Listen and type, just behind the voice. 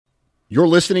You're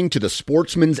listening to the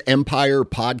Sportsman's Empire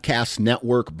Podcast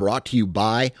Network, brought to you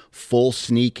by Full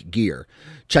Sneak Gear.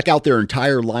 Check out their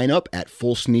entire lineup at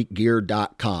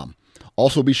fullsneakgear.com.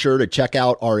 Also be sure to check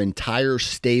out our entire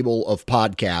stable of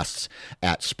podcasts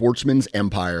at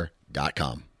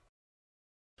sportsmansempire.com.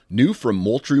 New from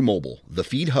Moultrie Mobile, the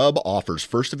Feed Hub offers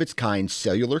first-of-its-kind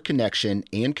cellular connection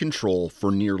and control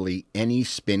for nearly any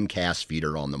spin cast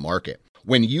feeder on the market.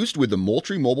 When used with the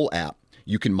Moultrie Mobile app,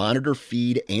 you can monitor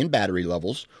feed and battery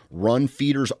levels, run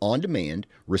feeders on demand,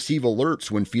 receive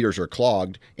alerts when feeders are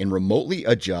clogged, and remotely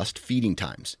adjust feeding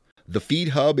times. The Feed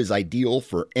Hub is ideal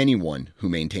for anyone who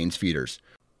maintains feeders.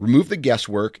 Remove the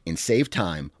guesswork and save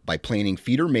time by planning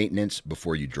feeder maintenance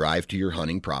before you drive to your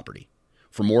hunting property.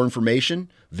 For more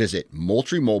information, visit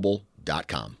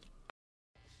moultriemobile.com.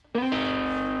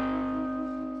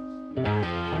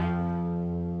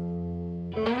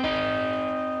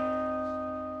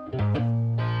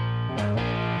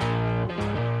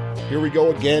 Here we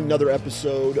go again, another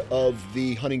episode of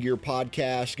the Hunting Gear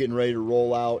Podcast, getting ready to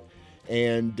roll out.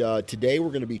 And today we're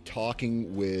going to be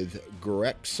talking with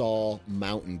GRAKKSAW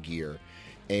Mountain Gear.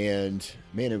 And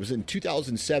man, it was in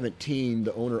 2017,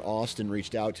 the owner Austin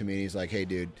reached out to me and he's like, "Hey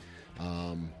dude,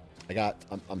 I'm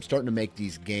starting to make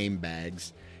these game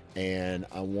bags and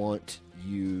I want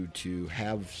you to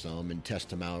have some and test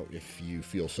them out if you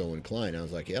feel so inclined." I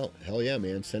was like, hell yeah,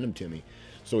 man, send them to me.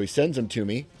 So he sends them to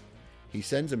me.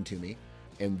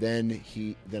 And then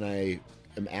I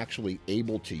am actually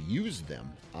able to use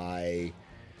them.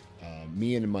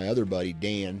 Me and my other buddy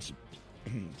Dan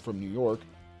from New York,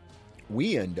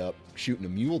 we end up shooting a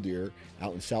mule deer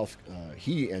out in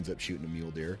he ends up shooting a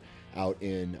mule deer out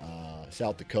in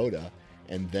South Dakota,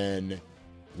 and then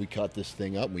we cut this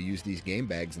thing up and we used these game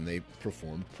bags and they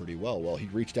performed pretty well. Well, he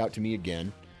reached out to me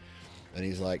again and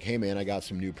he's like, "Hey man, I got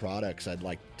some new products I'd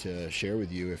like to share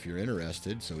with you if you're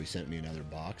interested." So he sent me another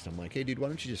box. I'm like, "Hey dude, why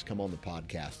don't you just come on the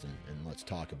podcast and let's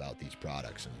talk about these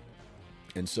products?"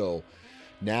 And so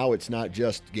now it's not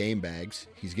just game bags.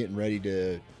 He's getting ready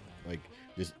to, like,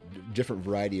 this different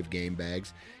variety of game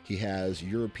bags. He has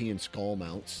European skull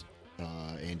mounts,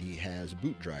 and he has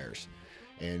boot dryers.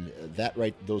 And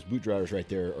those boot dryers right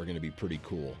there are going to be pretty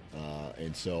cool.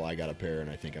 And so I got a pair, and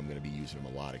I think I'm going to be using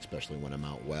them a lot, especially when I'm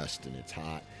out west and it's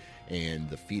hot and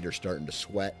the feet are starting to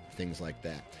sweat, things like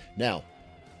that. Now,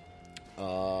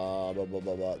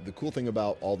 the cool thing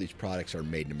about all these products are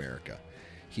made in America.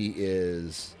 He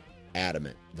is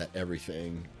adamant that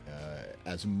everything,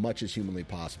 as much as humanly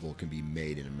possible, can be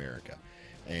made in America.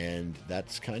 And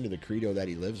that's kind of the credo that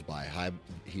he lives by.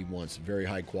 He wants very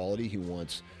high quality. He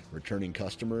wants returning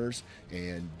customers,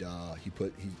 and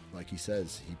like he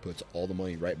says, he puts all the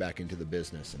money right back into the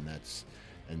business, and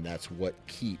that's what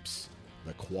keeps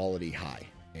the quality high.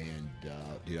 And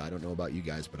dude, I don't know about you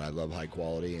guys, but I love high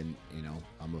quality, and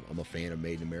I'm a fan of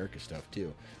made in America stuff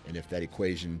too. And if that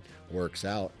equation works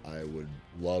out, I would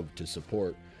love to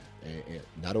support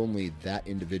not only that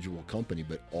individual company,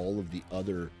 but all of the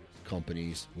other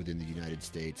companies within the United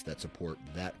States that support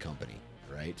that company,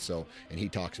 right? So, and he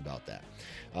talks about that.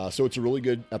 So it's a really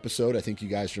good episode. I think you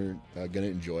guys are going to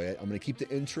enjoy it. I'm going to keep the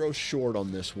intro short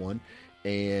on this one,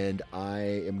 and I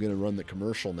am going to run the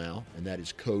commercial now, and that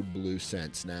is Code Blue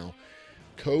Scents. Now,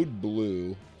 Code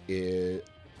Blue is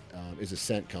a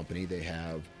scent company. They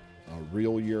have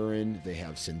real urine, they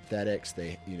have synthetics,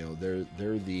 they're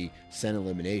the scent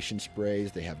elimination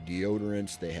sprays, they have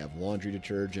deodorants, they have laundry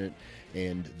detergent.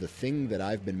 And the thing that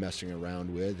I've been messing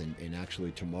around with, and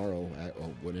actually tomorrow,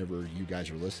 whenever you guys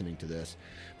are listening to this,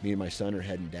 me and my son are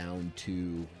heading down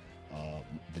to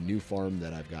the new farm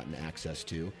that I've gotten access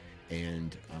to,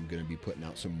 and I'm going to be putting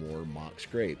out some more mock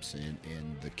scrapes. And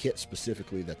the kit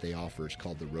specifically that they offer is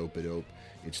called the Rope-A-Dope.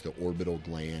 It's the orbital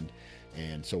gland.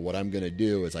 And so what I'm going to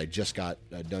do is I just got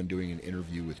done doing an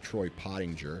interview with Troy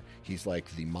Pottinger. He's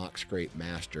like the mock scrape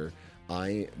master.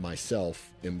 I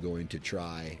myself am going to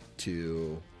try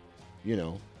to,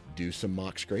 do some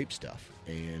mock scrape stuff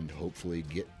and hopefully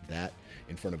get that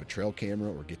in front of a trail camera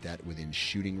or get that within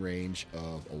shooting range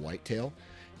of a whitetail.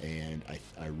 And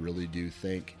I really do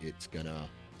think it's gonna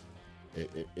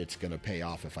pay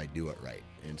off if I do it right.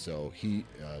 And so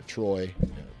Troy,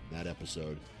 that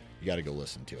episode, you got to go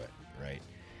listen to it, right?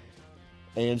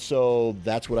 And so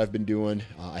that's what I've been doing.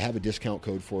 I have a discount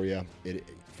code for you.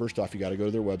 First off, you got to go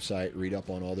to their website, read up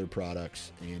on all their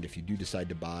products, and if you do decide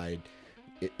to buy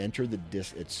it, enter the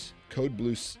it's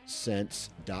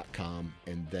codebluescents.com,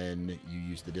 and then you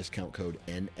use the discount code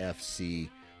NFC20,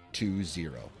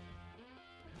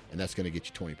 and that's going to get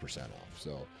you 20% off.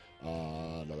 So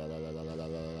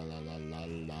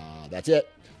that's it.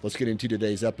 Let's get into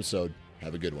today's episode.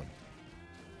 Have a good one.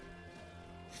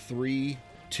 3,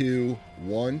 2,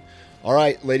 1. All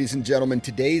right, ladies and gentlemen,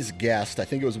 today's guest, I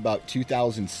think it was about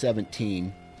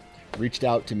 2017, reached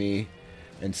out to me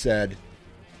and said,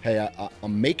 hey,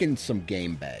 I'm making some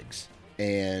game bags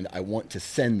and I want to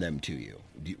send them to you.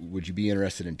 Would you be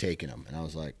interested in taking them? And I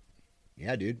was like,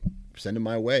 yeah, dude, send them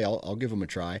my way. I'll give them a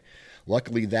try.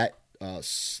 Luckily, that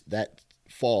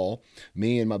fall,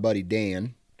 me and my buddy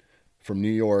Dan from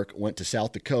New York went to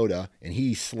South Dakota, and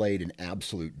he slayed an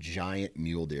absolute giant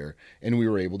mule deer, and we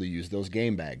were able to use those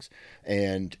game bags.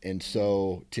 And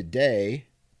so today,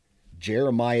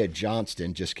 Jeremiah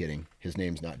Johnston, just kidding, his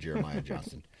name's not Jeremiah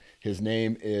Johnston. His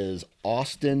name is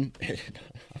Austin.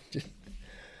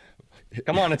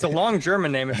 Come on, it's a long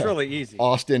German name. It's really easy.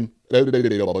 Austin.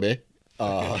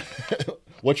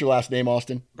 What's your last name,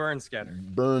 Austin?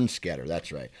 Bernsketter,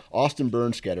 that's right. Austin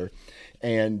Bernsketter.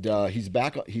 And he's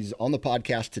back. He's on the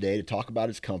podcast today to talk about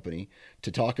his company,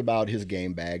 to talk about his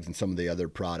game bags and some of the other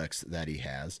products that he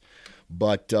has.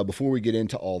 But before we get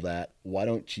into all that, why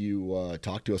don't you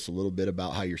talk to us a little bit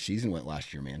about how your season went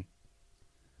last year, man?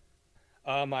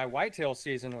 My whitetail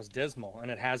season was dismal,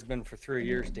 and it has been for 3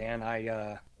 years, Dan.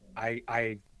 I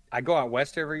go out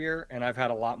west every year, and I've had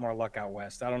a lot more luck out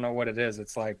west. I don't know what it is.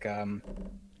 It's like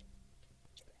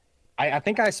I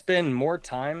think I spend more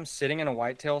time sitting in a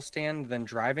whitetail stand than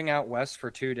driving out west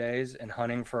for 2 days and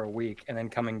hunting for a week and then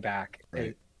coming back.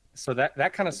 Right. So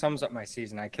that kind of sums up my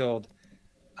season. I killed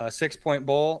a 6-point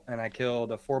bull, and I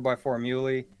killed a 4x4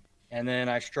 muley, and then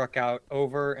I struck out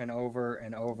over and over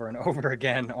and over and over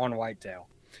again on whitetail.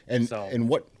 And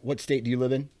what state do you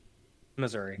live in?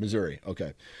 Missouri.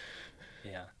 Okay.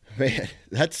 Yeah. Man,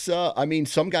 that's I mean,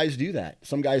 some guys do that.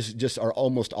 Some guys just are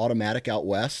almost automatic out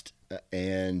west,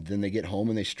 and then they get home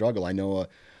and they struggle. I know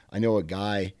a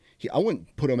guy. I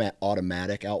wouldn't put him at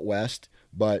automatic out west,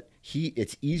 but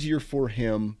it's easier for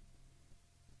him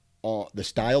on the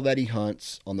style that he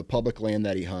hunts on the public land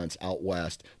that he hunts out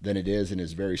west than it is in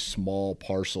his very small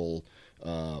parcel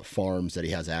farms that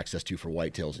he has access to for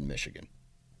whitetails in Michigan.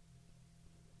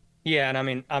 Yeah, and I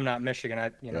mean, I'm not Michigan.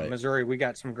 Right. Missouri, we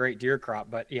got some great deer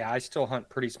crop, but yeah, I still hunt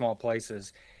pretty small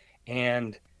places.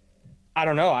 And I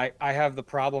don't know, I have the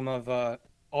problem of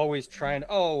always trying,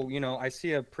 I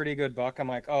see a pretty good buck. I'm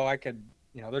like, I could,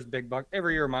 there's big buck.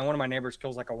 Every year, one of my neighbors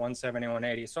kills like a 170,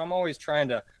 180. So I'm always trying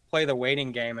to play the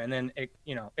waiting game. And then,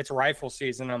 it's rifle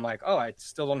season. I'm like, I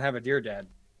still don't have a deer dead.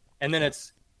 And then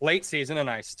it's late season and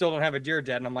I still don't have a deer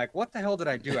dead. And I'm like, what the hell did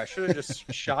I do? I should have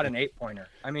just shot an 8-pointer.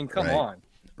 I mean, come on.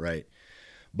 Right.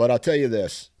 But I'll tell you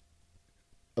this,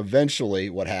 eventually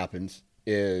what happens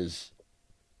is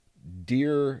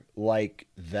deer like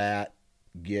that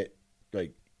get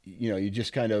like, you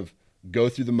just kind of go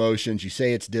through the motions. You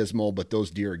say it's dismal, but those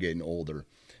deer are getting older,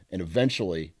 and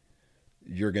eventually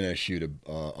you're going to shoot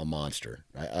a monster.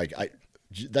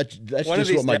 That's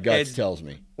just what my gut tells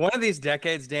me. One of these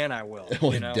decades, Dan, I will.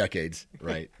 Decades.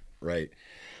 Right.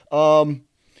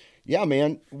 Yeah,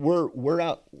 man, we're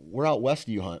out west.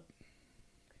 Do you hunt?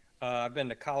 I've been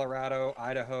to Colorado,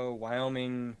 Idaho,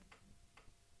 Wyoming.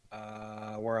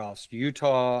 Where else?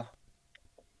 Utah. I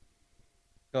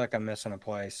feel like I'm missing a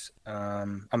place.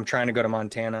 I'm trying to go to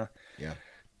Montana. Yeah.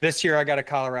 This year I got a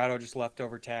Colorado just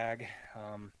leftover tag.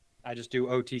 I just do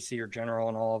OTC or general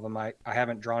in all of them. I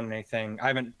haven't drawn anything. I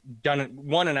haven't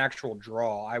won an actual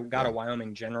draw. I got a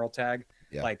Wyoming general tag.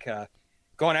 Yeah.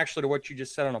 Going actually to what you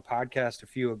just said on a podcast a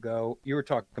few ago, you were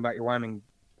talking about your Wyoming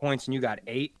points and you got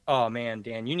 8. Oh man,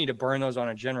 Dan, you need to burn those on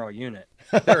a general unit.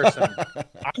 There are some.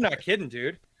 I'm not kidding,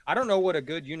 dude. I don't know what a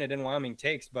good unit in Wyoming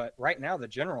takes, but right now the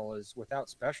general is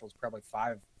without specials probably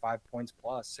 5 points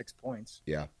plus 6 points.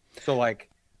 Yeah. So I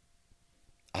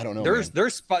don't know.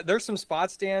 There's some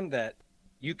spots, Dan, that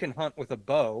you can hunt with a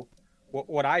bow.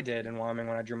 What I did in Wyoming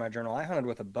when I drew my journal, I hunted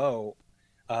with a bow.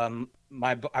 I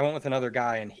went with another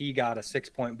guy and he got a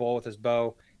 6-point bull with his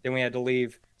bow. Then we had to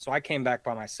leave. So I came back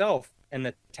by myself, and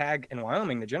the tag in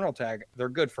Wyoming, the general tag, they're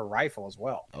good for rifle as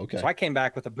well. Okay. So I came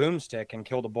back with a boomstick and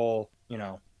killed a bull,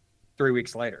 3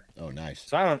 weeks later. Oh, nice.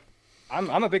 So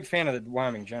I'm a big fan of the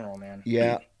Wyoming general, man.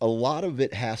 Yeah. A lot of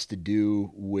it has to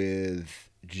do with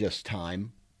just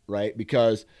time, right?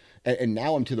 Because, and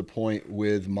now I'm to the point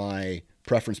with my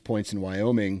preference points in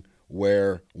Wyoming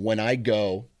where when I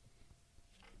go,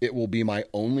 it will be my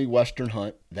only Western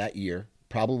hunt that year,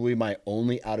 probably my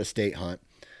only out-of-state hunt.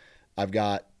 I've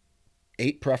got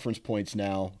 8 preference points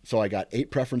now. So I got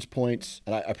 8 preference points,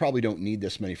 and I probably don't need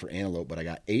this many for antelope, but I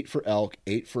got 8 for elk,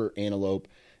 8 for antelope,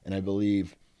 and I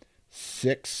believe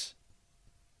 6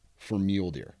 for mule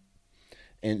deer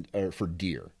or for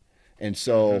deer. And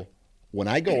so when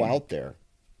I go out there,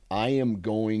 I am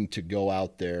going to go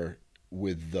out there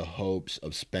with the hopes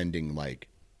of spending like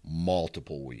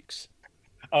multiple weeks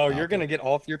Oh, out there. you're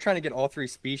trying to get all three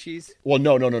species? Well,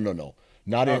 no, no, no, no, no.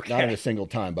 Not in Okay. a single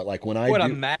time, but like when I What a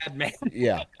do, madman.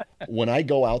 yeah, when I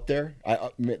go out there,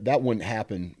 that wouldn't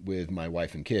happen with my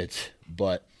wife and kids,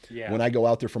 but Yeah. when I go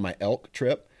out there for my elk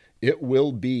trip, it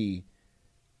will be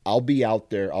I'll be out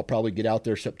there. I'll probably get out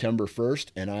there September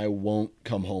 1st and I won't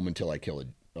come home until I kill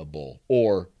a bull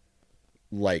or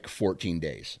like 14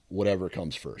 days, whatever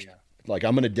comes first. Yeah. Like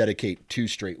I'm going to dedicate 2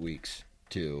 straight weeks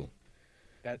to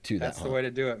that That's the hunt. way to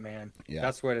do it, man. Yeah.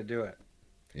 That's the way to do it.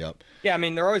 Yep. Yeah, I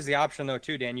mean, there's always the option though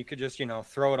too, Dan. You could just,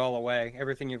 throw it all away,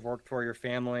 everything you've worked for, your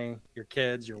family, your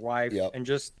kids, your wife, Yep. and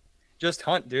just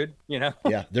hunt, dude. Yeah.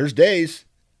 There's days.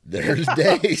 There's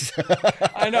days.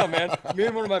 I know, man. Me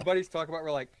and one of my buddies talk about,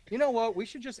 we're like, you know what? We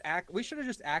should have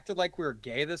just acted like we were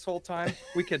gay this whole time.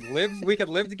 We could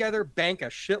live together, bank a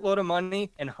shitload of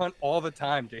money, and hunt all the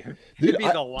time, dude. It'd be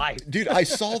the life. Dude, I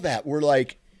saw that. We're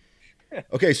like,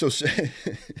 okay, so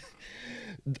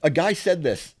a guy said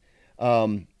this,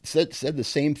 said the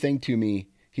same thing to me.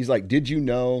 He's like, did you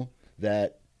know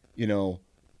that,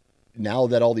 now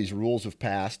that all these rules have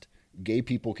passed, gay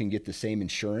people can get the same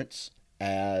insurance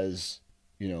as,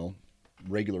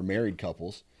 regular married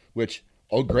couples, which,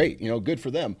 oh, great, good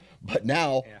for them. But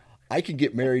now I can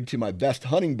get married to my best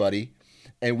hunting buddy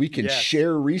and we can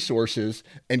share resources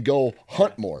and go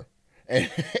hunt more.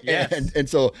 And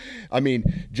so, I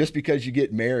mean, just because you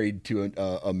get married to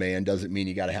a man doesn't mean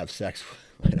you got to have sex.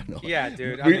 I don't know. Yeah,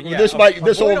 dude.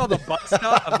 Avoid all the butt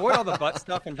stuff. Avoid all the butt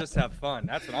stuff and just have fun.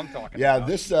 That's what I'm talking about.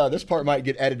 Yeah, this part might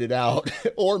get edited out,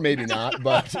 or maybe not.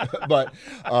 But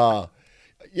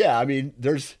yeah, I mean,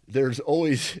 there's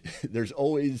always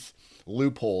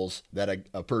loopholes that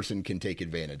a person can take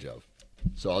advantage of.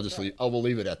 So I will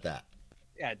leave it at that.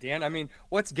 Yeah, Dan. I mean,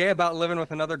 what's gay about living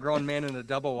with another grown man in a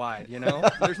double wide?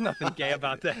 There's nothing gay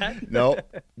about that.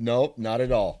 Nope, not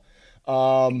at all.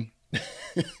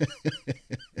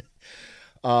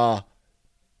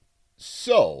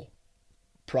 So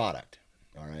product.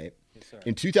 All right. Yes, sir.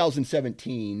 In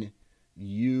 2017,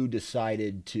 you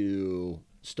decided to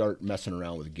start messing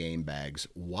around with game bags.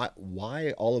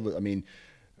 Why all of it? I mean,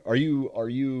 are you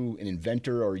an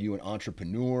inventor? Are you an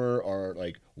entrepreneur? Or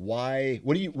like why?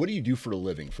 What do you do for a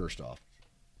living? First off.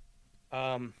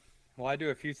 Well, I do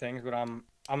a few things, but I'm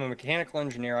a mechanical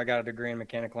engineer. I got a degree in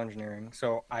mechanical engineering,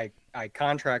 so I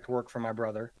contract work for my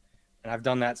brother, and I've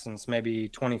done that since maybe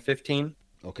 2015.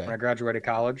 Okay. When I graduated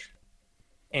college,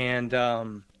 and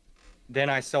then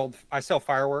I sell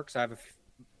fireworks. I have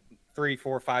 3,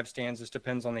 4, 5 stands. Just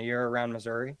depends on the year around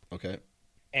Missouri. Okay.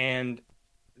 And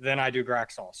then I do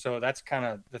GRAKKSAW. So that's kind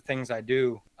of the things I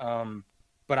do.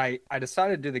 But I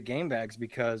decided to do the game bags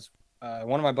because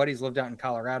one of my buddies lived out in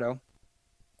Colorado.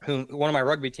 One of my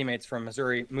rugby teammates from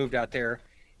Missouri moved out there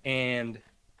and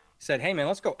said, "Hey man,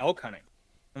 let's go elk hunting."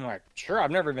 I'm like, "Sure,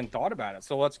 I've never even thought about it.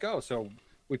 So let's go." So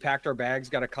we packed our bags,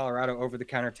 got a Colorado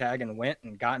over-the-counter tag, and went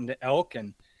and got into elk,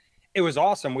 and it was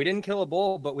awesome. We didn't kill a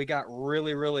bull, but we got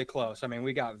really, really close. I mean,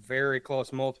 we got very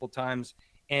close multiple times,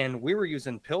 and we were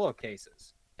using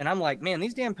pillowcases. And I'm like, man,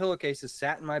 these damn pillowcases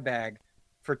sat in my bag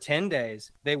for 10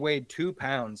 days. They weighed 2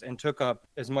 pounds and took up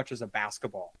as much as a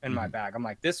basketball in my bag. I'm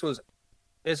like, this was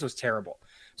terrible.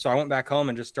 So I went back home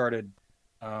and just started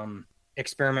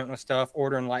experimenting with stuff,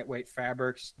 ordering lightweight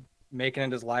fabrics, making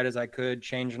it as light as I could,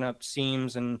 changing up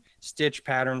seams and stitch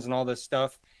patterns and all this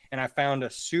stuff. And I found a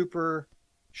super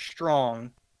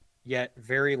strong yet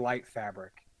very light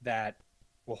fabric that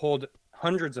will hold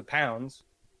hundreds of pounds.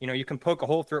 You can poke a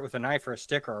hole through it with a knife or a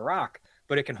stick or a rock,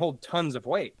 but it can hold tons of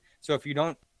weight. So if you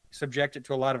don't subject it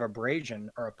to a lot of abrasion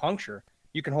or a puncture,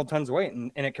 you can hold tons of weight,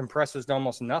 and it compresses to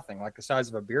almost nothing, like the size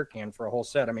of a beer can for a whole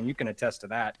set. I mean, you can attest to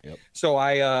that. Yep. So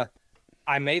I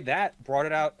made that, brought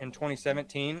it out in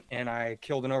 2017, and I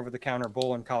killed an over-the-counter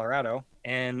bull in Colorado,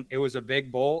 and it was a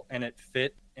big bull, and it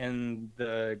fit in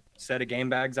the set of game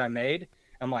bags I made.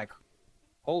 I'm like,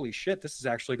 holy shit, this is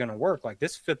actually going to work. Like,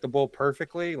 this fit the bull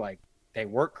perfectly. Like, they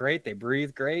work great, they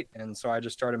breathe great, and so I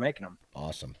just started making them.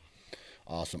 Awesome.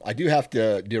 I do have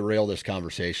to derail this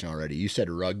conversation already. You said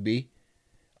rugby.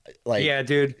 Like, yeah,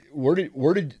 dude. Where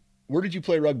did you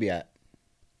play rugby at?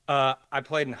 I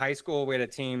played in high school. We had a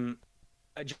team.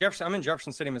 I'm in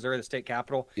Jefferson City, Missouri, the state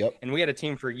capital. Yep. And we had a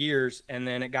team for years, and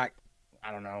then it got,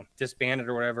 I don't know, disbanded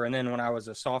or whatever. And then when I was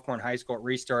a sophomore in high school, it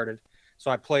restarted. So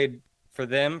I played for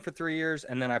them for 3 years,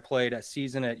 and then I played a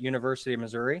season at University of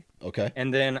Missouri. Okay.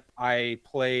 And then I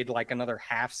played like another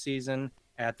half season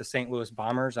at the St. Louis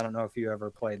Bombers. I don't know if you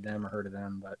ever played them or heard of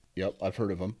them, but yep, I've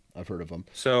heard of them.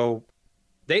 So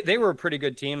they were a pretty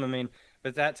good team. I mean, But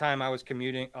at that time I was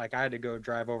commuting, like I had to go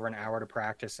drive over an hour to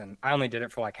practice, and I only did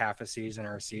it for like half a season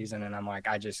or a season. And I'm like,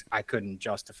 I couldn't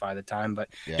justify the time. But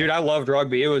Yeah. dude, I loved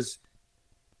rugby.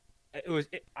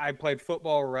 I played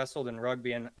football, wrestled, and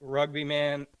rugby, and rugby,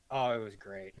 man. Oh, it was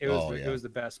great. Oh, It yeah. was the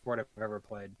best sport I've ever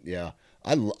played. Yeah.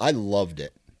 I loved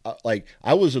it. Like,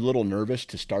 I was a little nervous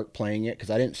to start playing it because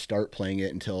I didn't start playing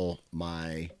it until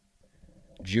my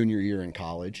junior year in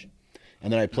college.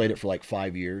 And then I played it for like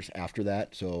 5 years after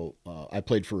that. So I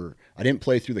didn't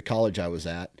play through the college I was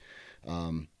at.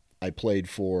 I played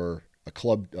for a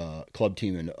club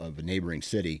team of a neighboring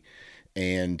city.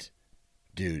 And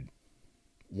dude,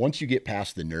 once you get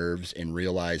past the nerves and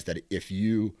realize that if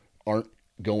you aren't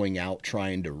going out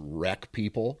trying to wreck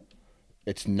people,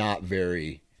 it's not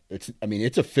very I mean,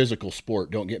 it's a physical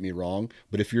sport, don't get me wrong,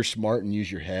 but if you're smart and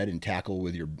use your head and tackle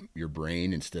with your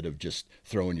brain instead of just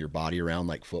throwing your body around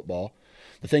like football.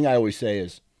 The thing I always say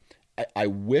is I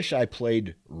wish I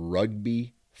played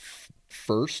rugby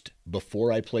first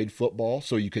before I played football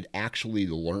so you could actually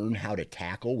learn how to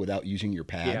tackle without using your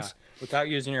Yeah, pads. without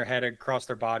using your head across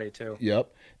their body too.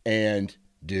 Yep. And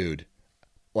dude,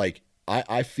 like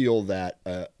I feel that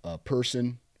a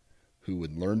person who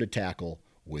would learn to tackle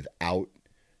without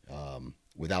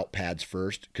pads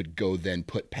first could go then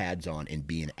put pads on and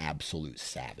be an absolute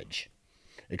savage.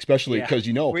 Especially Yeah, because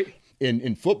we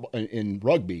in football in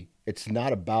rugby, it's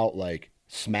not about like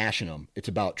smashing them. It's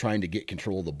about trying to get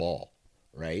control of the ball,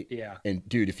 right? yeah. And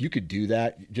dude, if you could do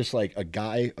that, just like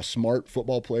a smart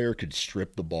football player could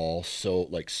strip the ball so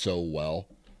well,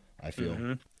 I feel.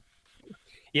 Hmm.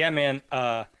 Yeah, man.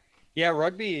 Yeah,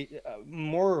 rugby.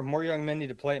 More young men need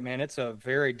to play it, man. It's a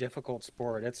very difficult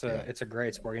sport. Yeah. It's a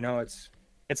great sport.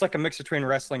 It's like a mix between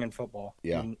wrestling and football.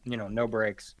 Yeah. No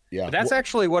breaks. Yeah. But that's Well,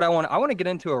 actually what I want. I want to get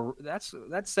into that's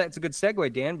a good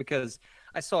segue, Dan, because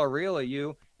I saw a reel of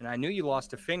you and I knew you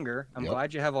lost a finger. I'm yep.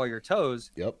 glad you have all your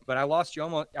toes, Yep. but I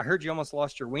heard you almost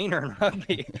lost your wiener in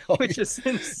rugby, Oh, which yeah. is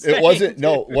insane. It wasn't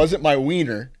no, Dude. it wasn't my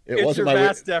wiener. It's your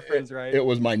vast deferens, right? it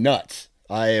was my nuts.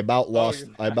 Oh, you're I not.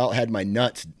 about had my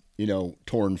nuts,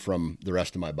 torn from the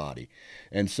rest of my body.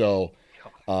 And so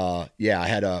yeah, I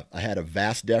had a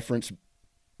vast deference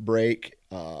break.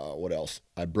 What else?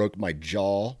 I broke my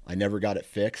jaw. I never got it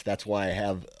fixed. That's why I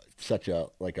have such a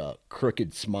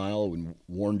crooked smile and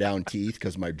worn down teeth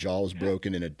because my jaw was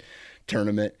broken in a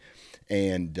tournament.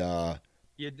 And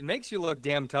It makes you look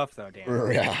damn tough, though,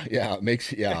 Dan. yeah, it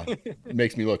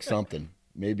makes me look something.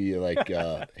 Maybe like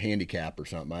handicap or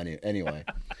something. Anyway,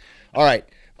 all right.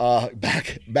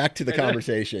 Back to the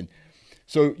conversation.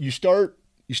 So you start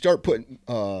putting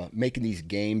making these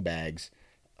game bags.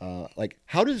 Like,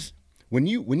 how does when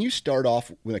you start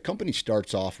off, when a company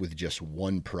starts off with just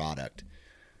one product,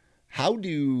 how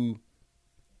do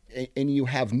and you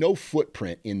have no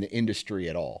footprint in the industry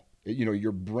at all?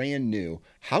 You're brand new.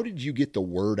 How did you get the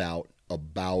word out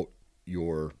about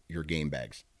your game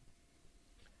bags?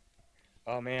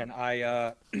 Oh man,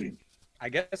 I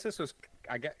guess this was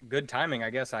I get good timing. I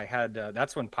guess I had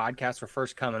that's when podcasts were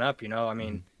first coming up. I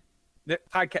mean, the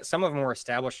podcast, some of them were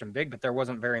established and big, but there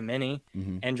wasn't very many.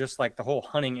 Mm-hmm. And just like the whole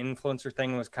hunting influencer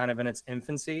thing was kind of in its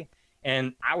infancy.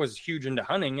 And I was huge into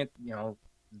hunting,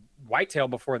 whitetail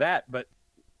before that. But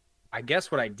I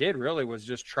guess what I did really was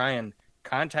just try and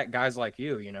contact guys like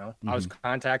you. I was Mm-hmm.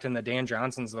 contacting the Dan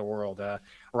Johnsons of the world,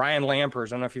 Ryan Lampers. I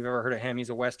don't know if you've ever heard of him. He's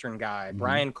a Western guy. Mm-hmm.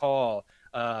 Brian Call,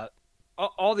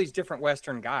 all these different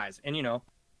Western guys. And,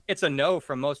 it's a no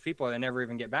from most people. They never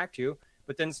even get back to you.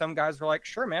 But then some guys were like,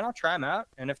 sure, man, I'll try them out.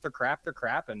 And if they're crap, they're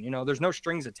crap. And, there's no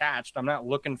strings attached. I'm not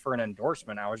looking for an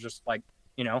endorsement. I was just like,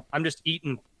 I'm just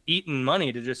eating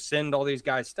money to just send all these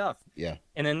guys stuff. Yeah.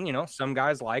 And then, some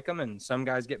guys like them and some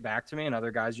guys get back to me and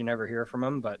other guys you never hear from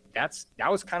them. But that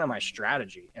was kind of my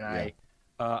strategy. And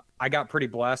I got pretty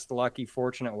blessed, lucky,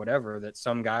 fortunate, whatever, that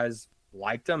some guys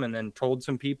liked them and then told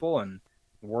some people and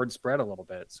word spread a little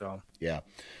bit. So, Yeah.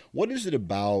 What is it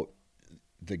about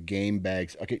the game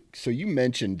bags? Okay, so you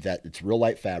mentioned that it's real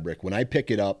light fabric. When I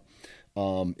pick it up,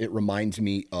 it reminds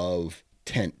me of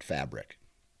tent fabric.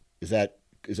 Is that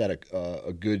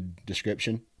a good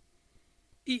description?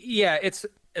 yeah,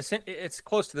 it's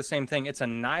close to the same thing. It's a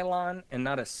nylon and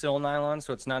not a sil nylon,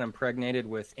 so it's not impregnated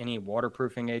with any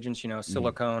waterproofing agents,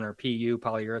 silicone or PU,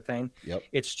 polyurethane. Yep.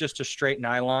 It's just a straight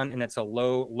nylon, and it's a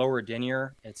lower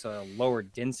denier. It's a lower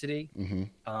density.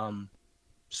 Mm-hmm.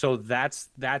 So that's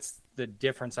the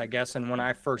difference, I guess. And when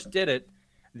I first did it,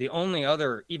 the only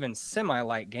other even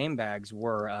semi-light game bags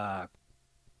were,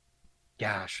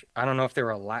 gosh, I don't know if they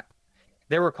were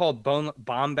they were called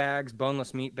bomb bags,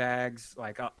 boneless meat bags.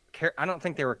 Like I don't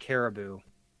think they were caribou.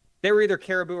 They were either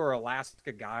Caribou or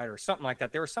Alaska Guide or something like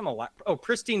that. There were some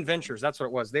Pristine Ventures. That's what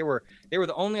it was. They were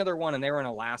the only other one, and they were in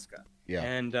Alaska. Yeah.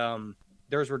 And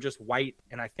theirs were just white,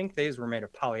 and I think these were made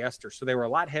of polyester, so they were a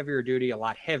lot heavier duty, a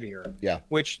lot heavier. Yeah.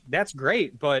 Which that's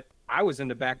great, but I was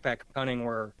into backpack hunting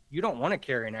where you don't want to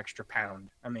carry an extra pound.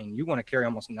 I mean, you want to carry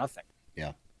almost nothing.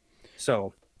 Yeah.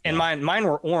 So, and mine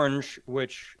were orange,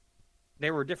 which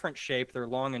they were different shape. They're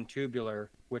long and tubular,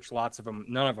 which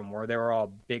none of them were. They were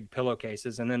all big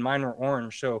pillowcases. And then mine were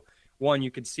orange. So one,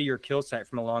 you could see your kill site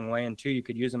from a long way. And two, you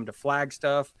could use them to flag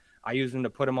stuff. I use them to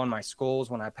put them on my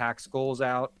skulls when I pack skulls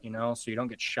out, so you don't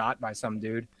get shot by some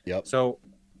dude. Yep. So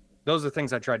those are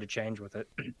things I tried to change with it.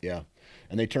 Yeah.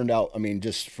 And they turned out, I mean,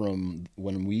 just from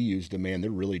when we used them, man,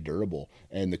 they're really durable.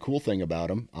 And the cool thing about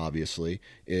them, obviously,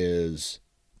 is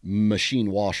machine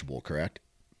washable, correct?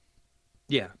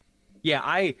 Yeah. Yeah,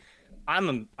 I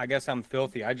guess I'm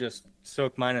filthy. I just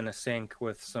soak mine in a sink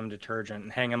with some detergent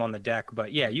and hang them on the deck.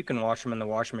 But yeah, you can wash them in the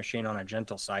washing machine on a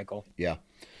gentle cycle. Yeah.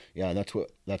 Yeah, and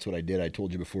that's what I did. I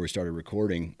told you before we started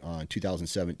recording.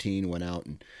 2017, went out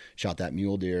and shot that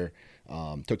mule deer.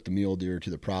 Took the mule deer to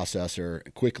the processor.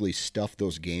 Quickly stuffed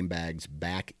those game bags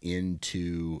back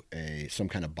into some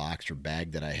kind of box or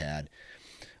bag that I had.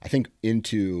 I think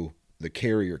into the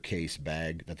carrier case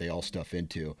bag that they all stuff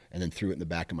into, and then threw it in the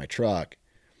back of my truck,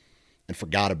 and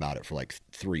forgot about it for like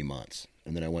 3 months.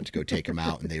 And then I went to go take them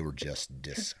out, and they were just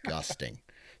disgusting.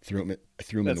 I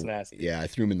threw them nasty. Yeah, I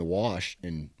threw them in the wash,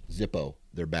 and Zippo,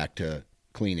 they're back to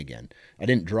clean again. I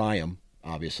didn't dry them,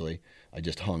 obviously. I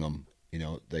just hung them.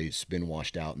 They spin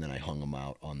washed out, and then I hung them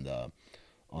out on the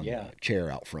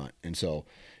chair out front. And so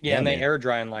and they air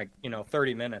dry in like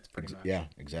 30 minutes, pretty much. Yeah,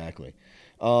 exactly.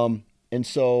 And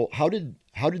so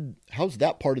how's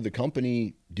that part of the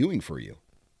company doing for you?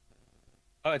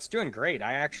 Oh, it's doing great.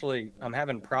 I'm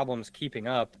having problems keeping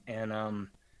up, and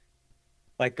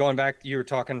like going back, you were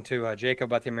talking to Jacob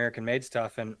about the American made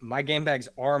stuff, and my game bags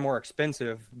are more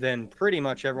expensive than pretty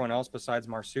much everyone else besides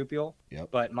marsupial. Yep.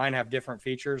 But mine have different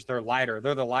features. They're lighter.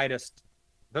 They're the lightest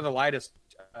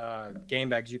game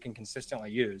bags you can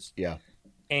consistently use. Yeah.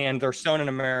 And they're sewn in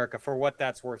America for what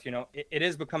that's worth. It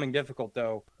is becoming difficult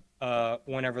though.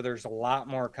 Whenever there's a lot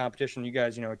more competition, you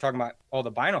guys, we're talking about all the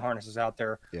bino harnesses out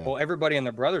there. Yeah. Well, everybody and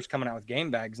their brother's coming out with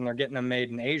game bags, and they're getting them made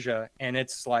in Asia, and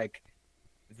it's like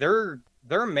they're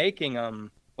making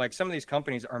them. Like some of these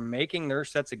companies are making their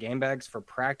sets of game bags for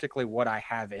practically what I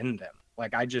have in them.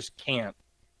 Like I just can't.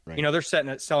 Right.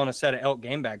 They're selling a set of elk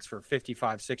game bags for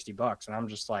 $55-$60, and I'm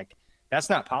just like, that's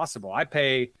not possible. I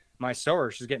pay my sewer;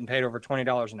 she's getting paid over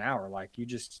 $20 an hour. Like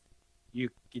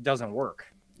it doesn't work.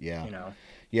 Yeah.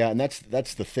 Yeah, and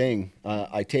that's the thing.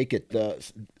 I take it.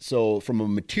 So from a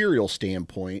material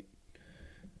standpoint,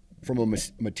 some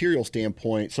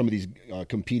of these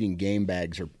competing game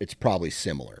bags it's probably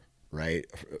similar, right,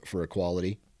 for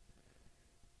equality.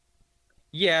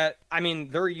 Yeah, I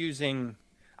mean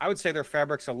I would say their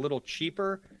fabric's a little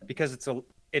cheaper because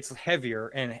it's heavier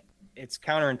and it's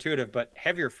counterintuitive, but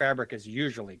heavier fabric is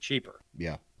usually cheaper.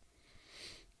 Yeah.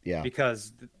 Yeah.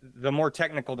 Because the more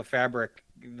technical the fabric,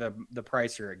 the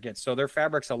pricier it gets. So their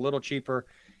fabric's a little cheaper,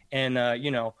 and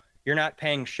you're not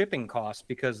paying shipping costs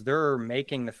because they're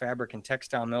making the fabric in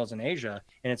textile mills in Asia,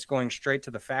 and it's going straight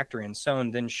to the factory and sewn,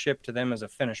 then shipped to them as a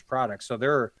finished product. So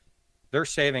they're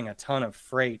saving a ton of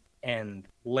freight and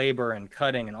labor and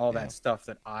cutting and all that stuff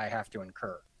that I have to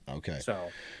incur. Okay.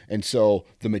 So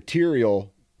the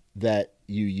material that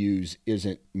you use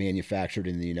isn't manufactured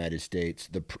in the United States.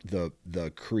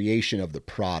 The creation of the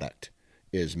product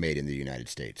is made in the United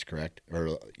States, correct?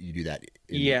 Or you do that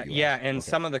in the US? Yeah, and okay.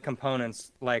 some of the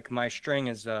components, like my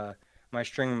string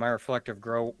my reflective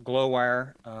glow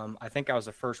wire. I think I was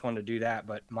the first one to do that,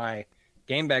 but my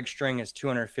game bag string is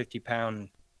 250-pound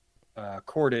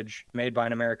cordage made by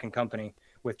an American company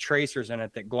with tracers in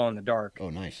it that glow in the dark. Oh,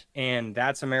 nice. And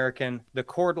that's American. The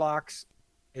cord locks,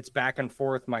 it's back and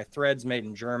forth. My thread's made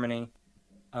in Germany.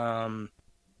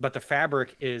 But the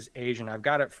fabric is Asian. I've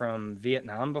got it from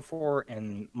Vietnam before,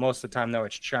 and most of the time, though,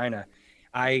 it's China.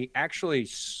 I actually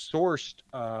sourced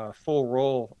a full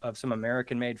roll of some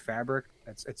American-made fabric.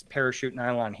 It's parachute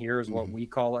nylon here is what we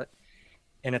call it.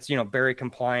 And it's, very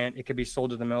compliant. It could be sold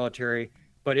to the military.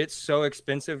 But it's so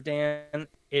expensive, Dan.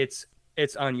 It's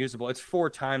unusable. It's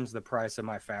 4 times the price of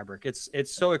my fabric. It's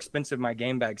so expensive. My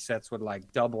game bag sets would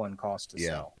like double in cost to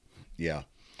sell. Yeah.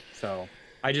 So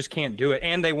I just can't do it.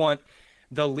 And they want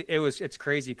it's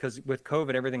crazy because with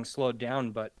COVID, everything slowed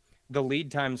down, but the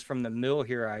lead times from the mill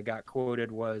here I got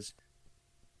quoted was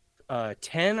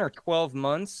 10 or 12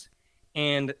 months,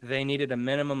 and they needed a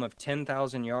minimum of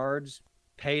 10,000 yards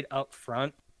paid up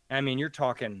front. I mean, you're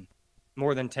talking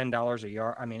more than $10 a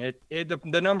yard. I mean,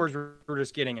 the numbers were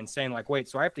just getting insane. Like, wait,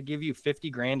 so I have to give you 50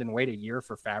 grand and wait a year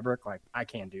for fabric? Like, I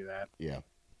can't do that. Yeah.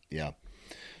 Yeah.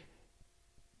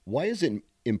 Why is it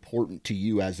important to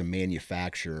you as a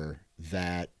manufacturer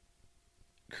that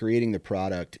creating the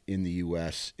product in the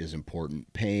U.S. is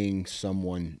important? Paying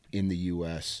someone in the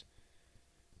U.S.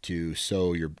 to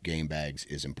sew your game bags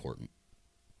is important?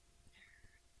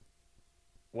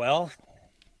 Well,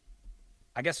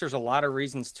 I guess there's a lot of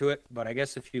reasons to it, but I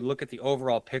guess if you look at the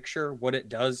overall picture, what it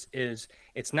does is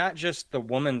it's not just the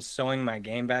woman sewing my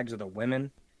game bags, or the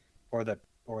women, or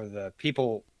the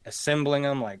people assembling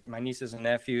them, like my nieces and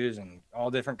nephews and all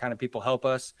different kind of people help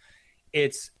us.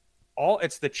 It's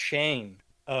the chain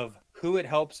of who it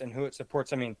helps and who it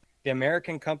supports. I mean, the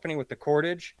American company with the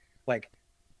cordage, like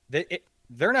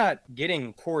they're not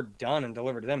getting cord done and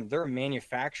delivered to them. They're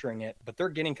manufacturing it, but they're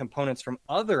getting components from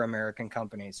other American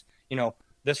companies. You know,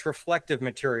 this reflective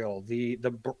material, the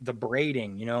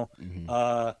braiding. You know,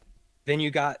 Mm-hmm. then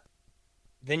you got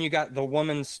the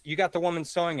woman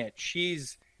sewing it.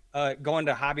 She's going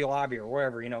to Hobby Lobby or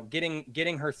wherever. You know,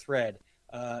 getting her thread.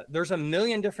 There's a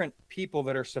million different people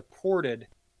that are supported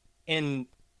in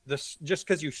this. Just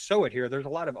because you sew it here, there's a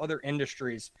lot of other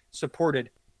industries supported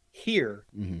here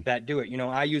Mm-hmm. that do it. You know,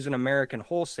 I use an American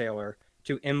wholesaler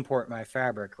to import my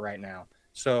fabric right now.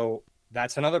 So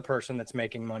that's another person that's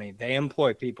making money. They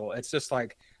employ people. It's just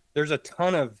like there's a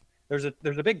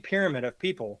big pyramid of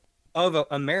people, of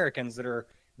Americans that are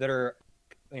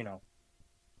you know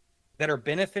that are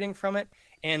benefiting from it.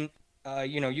 And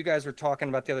you know, you guys were talking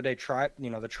about the other day,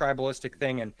 the tribalistic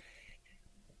thing, and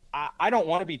I don't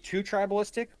want to be too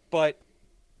tribalistic, but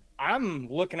I'm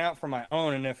looking out for my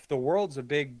own. And if the world's a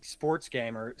big sports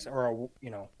game, or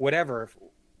whatever,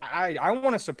 I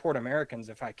want to support Americans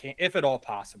if I can, if at all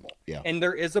possible. Yeah. And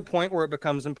there is a point where it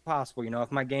becomes impossible. You know,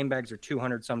 if my game bags are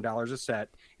 $200 some a set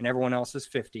and everyone else is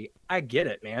 50, I get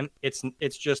it, man.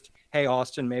 It's just, hey,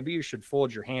 Austin, maybe you should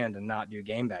fold your hand and not do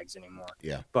game bags anymore.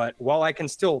 Yeah. But while I can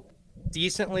still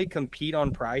decently compete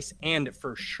on price and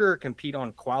for sure compete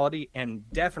on quality and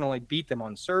definitely beat them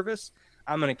on service,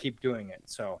 I'm going to keep doing it.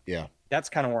 So Yeah. that's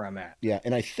kind of where I'm at. Yeah.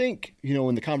 And I think,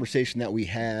 in the conversation that we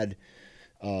had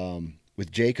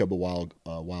with Jacob a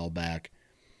while back,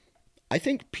 I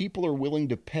think people are willing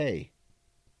to pay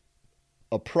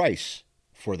a price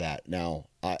for that. Now,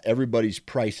 everybody's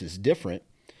price is different,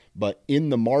 but in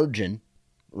the margin,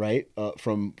 right?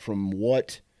 From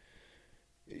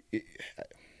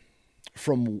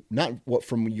not what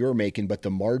from you're making, but the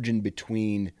margin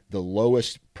between the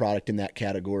lowest product in that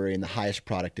category and the highest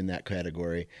product in that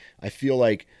category, I feel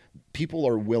like people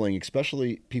are willing,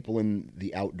 especially people in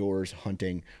the outdoors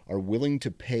hunting, are willing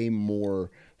to pay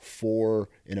more for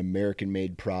an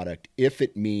American-made product if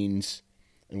it means.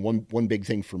 And one big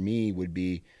thing for me would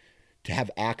be to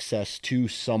have access to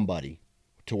somebody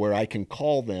to where I can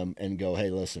call them and go, "Hey,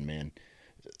 listen, man,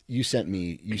 you sent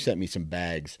me some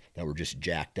bags that were just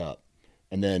jacked up."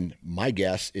 And then my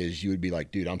guess is you would be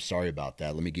like, "Dude, I'm sorry about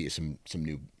that. Let me get you some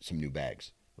new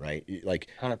bags." Right? Like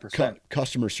 100%.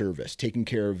 Customer service, taking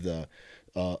care of the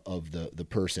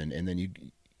person. And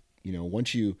then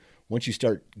once you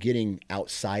start getting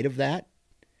outside of that,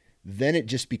 then it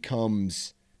just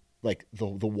becomes like the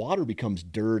water becomes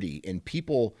dirty, and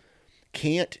people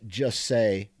can't just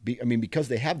say, because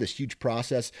they have this huge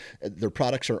process, their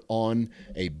products are on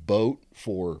a boat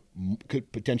for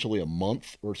potentially a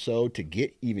month or so to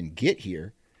get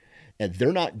here, and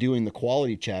they're not doing the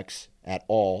quality checks at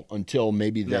all until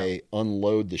maybe they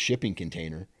unload the shipping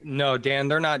container. No, Dan,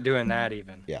 they're not doing that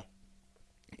even. Yeah.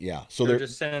 Yeah. So they're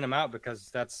just sending them out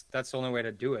because that's the only way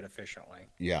to do it efficiently.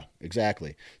 Yeah,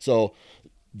 exactly. So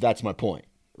that's my point.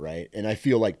 Right. And I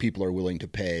feel like people are willing to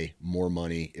pay more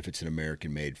money if it's an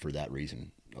American made for that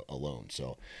reason alone.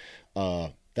 So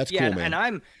that's cool, man.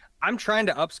 And I'm trying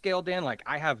to upscale, Dan. Like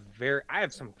I have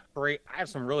some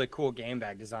really cool game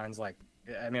bag designs. Like,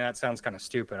 I mean, that sounds kind of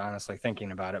stupid, honestly,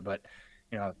 thinking about it, but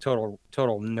total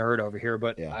nerd over here.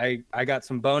 But yeah. I got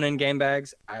some bone-in game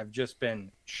bags. I've just been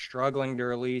struggling to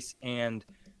release, and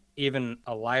even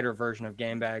a lighter version of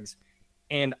game bags.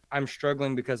 And I'm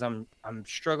struggling because I'm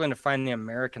struggling to find the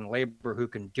American labor who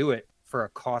can do it for a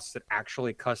cost that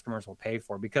actually customers will pay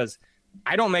for, because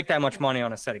I don't make that much money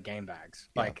on a set of game bags.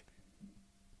 Yeah.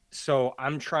 So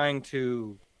I'm trying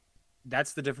to,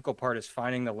 that's the difficult part, is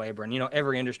finding the labor. And,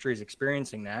 every industry is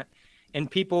experiencing that.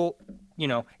 And people,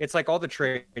 it's like all the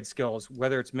trade skills,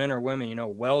 whether it's men or women,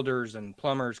 welders and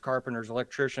plumbers, carpenters,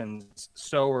 electricians,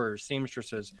 sewers,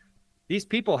 seamstresses. These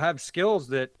people have skills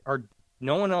that are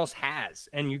no one else has,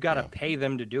 and you got to Yeah. pay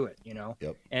them to do it, you know?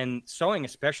 Yep. And sewing,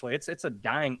 especially, it's a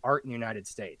dying art in the United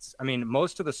States. I mean,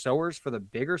 most of the sewers for the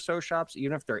bigger sew shops,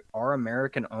 even if they are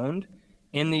American owned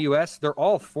in the US, they're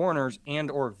all foreigners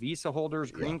and or visa holders,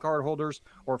 Yeah. green card holders,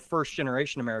 or first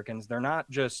generation Americans. They're not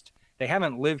just, they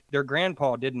haven't lived, their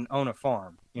grandpa didn't own a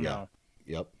farm, you Yeah. know?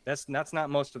 Yep. That's not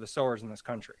most of the sewers in this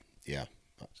country. Yeah.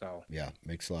 So Yeah.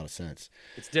 Makes a lot of sense.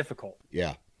 it's difficult.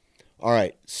 Yeah. All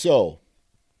right. So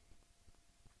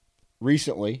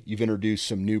recently, you've introduced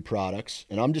some new products,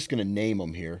 and I'm just going to name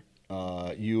them here.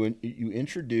 You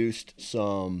introduced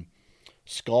some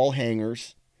skull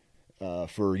hangers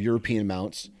for European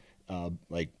mounts,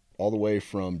 like all the way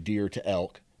from deer to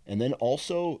elk, and then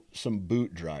also some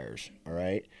boot dryers. All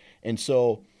right. And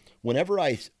so whenever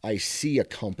I see a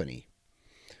company,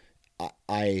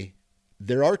 I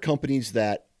there are companies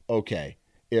that, okay,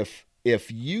 if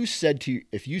you said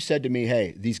to me,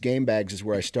 hey, these game bags is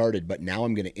where I started, but now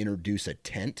I'm going to introduce a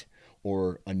tent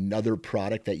or another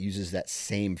product that uses that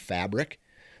same fabric,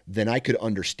 then I could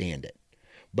understand it.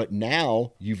 But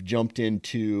now you've jumped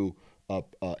into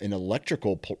an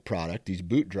electrical product, these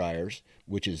boot dryers,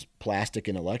 which is plastic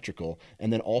and electrical,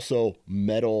 and then also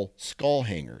metal skull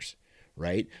hangers,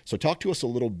 right? So talk to us a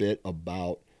little bit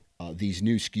about these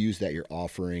new SKUs that you're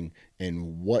offering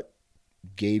and what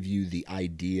gave you the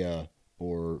idea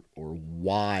or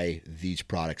why these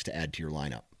products to add to your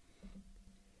lineup.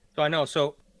 So I know.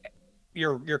 So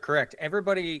you're correct.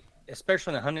 Everybody,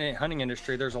 especially in the hunting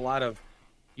industry, there's a lot of,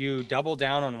 you double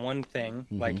down on one thing,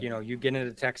 like, you know, you get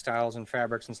into textiles and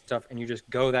fabrics and stuff, and you just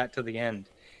go that to the end.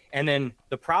 And then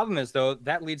the problem is, though,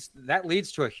 that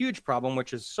leads to a huge problem,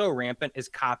 which is so rampant, is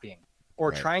copying or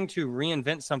Right. trying to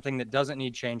reinvent something that doesn't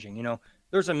need changing. You know,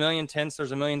 there's a million tents,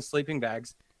 there's a million sleeping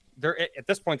bags. There at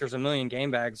this point, there's a million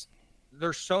game bags.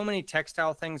 There's so many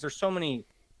textile things. There's so many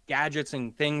gadgets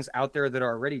and things out there that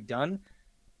are already done.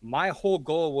 My whole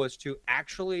goal was to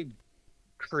actually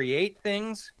create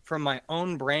things from my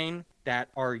own brain that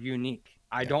are unique.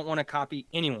 I don't want to copy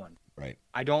anyone. Right.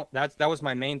 That was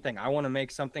my main thing. I want to make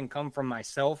something come from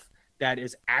myself that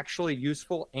is actually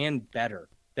useful and better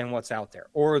than what's out there,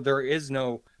 or there is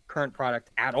no current product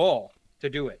at all to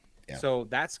do it. Yeah. So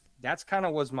that's kind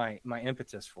of was my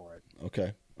impetus for it.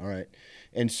 Okay. All right.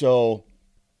 And so,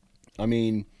 I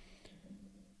mean,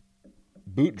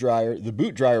 the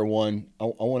boot dryer one, I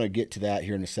want to get to that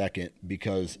here in a second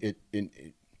because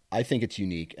I think it's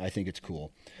unique. I think it's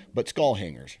cool. But skull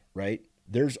hangers, right?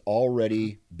 There's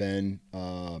already been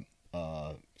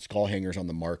skull hangers on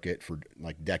the market for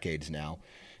like decades now.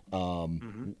 Are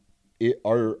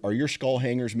your skull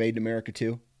hangers made in America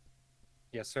too?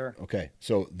 Yes, sir. Okay,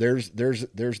 so there's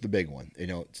the big one. You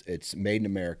know, it's made in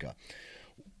America.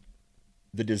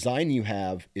 The design you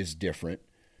have is different.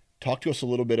 Talk to us a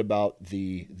little bit about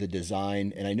the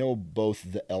design, and I know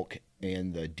both the elk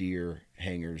and the deer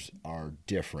hangers are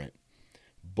different,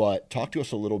 but talk to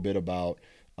us a little bit about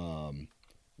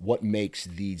what makes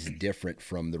these different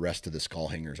from the rest of the skull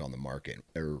hangers on the market.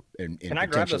 Can I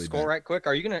grab the skull right quick?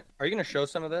 Are you gonna show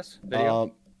some of this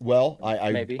video? Well,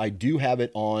 I Maybe. I do have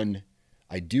it on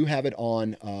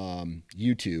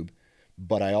YouTube,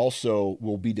 but I also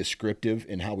will be descriptive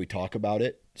in how we talk about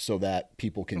it so that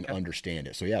people can understand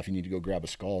it. So yeah, if you need to go grab a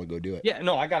skull, go do it. Yeah,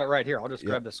 no, I got it right here. I'll just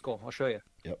grab the skull. I'll show you.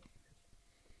 Yep.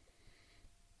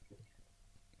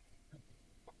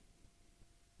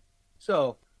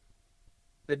 So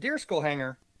the deer skull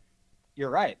hanger, you're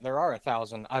right. There are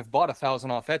 1,000. I've bought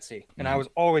 1,000 off Etsy, and I was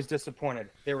always disappointed.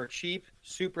 They were cheap,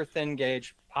 super thin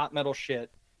gauge, pot metal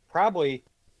shit, probably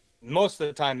most of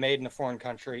the time made in a foreign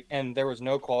country, and there was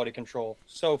no quality control,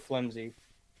 so flimsy.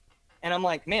 And I'm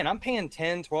like, man, I'm paying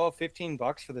 10, 12, 15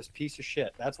 bucks for this piece of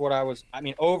shit. That's what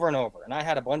over and over. And I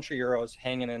had a bunch of euros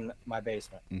hanging in my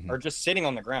basement or just sitting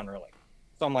on the ground, really.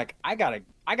 So I'm like, I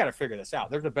gotta figure this out.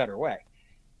 There's a better way.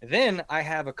 Then I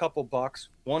have a couple bucks.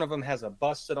 One of them has a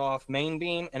busted off main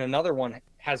beam, and another one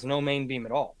has no main beam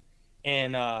at all.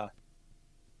 And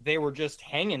they were just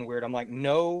hanging weird. I'm like,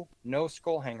 no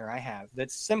skull hanger I have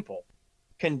that's simple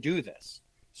can do this.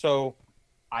 So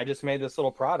I just made this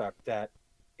little product that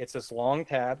it's this long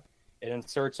tab. It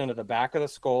inserts into the back of the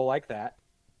skull like that.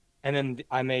 And then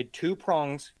I made 2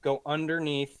 prongs go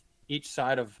underneath each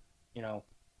side of,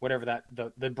 whatever that,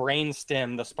 the brain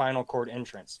stem, the spinal cord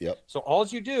entrance. Yep. So all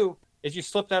you do is you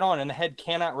slip that on and the head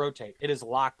cannot rotate. It is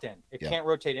locked in. It can't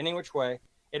rotate any which way.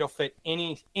 It'll fit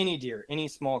any deer, any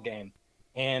small game.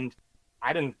 And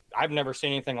I've never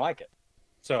seen anything like it.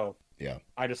 So yeah,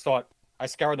 I just thought, I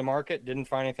scoured the market, didn't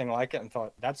find anything like it, and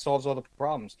thought that solves all the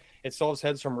problems. It solves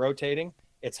heads from rotating.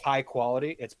 It's high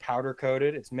quality. It's powder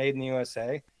coated. It's made in the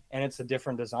USA. and it's a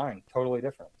different design, totally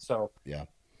different. So Yeah.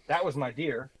 that was my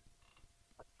deer.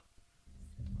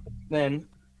 Then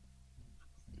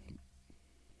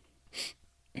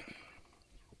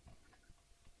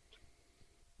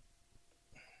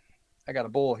I got a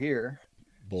bull here.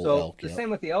 Bull So elk. the Yep. same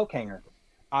with the elk hanger.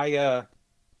 I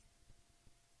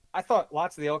thought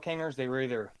lots of the elk hangers, they were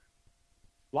either,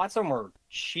 lots of them were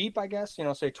cheap, I guess,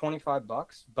 say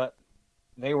 $25, but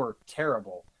they were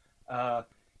terrible. Uh,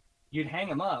 you'd hang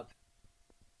them up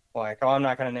like, oh, I'm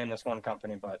not going to name this one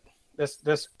company, but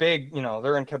this big,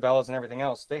 they're in Cabela's and everything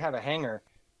else. They have a hanger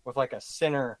with like a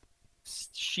center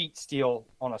sheet steel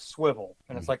on a swivel,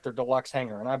 and it's like their deluxe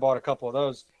hanger. And I bought a couple of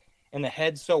those, and the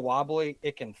head's so wobbly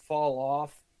it can fall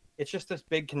off. It's just this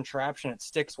big contraption. It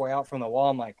sticks way out from the wall.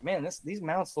 I'm like, man, these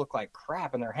mounts look like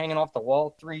crap, and they're hanging off the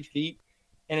wall 3 feet,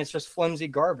 and it's just flimsy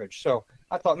garbage. So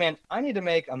I thought, man, I need to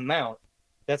make a mount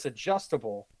that's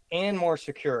adjustable and more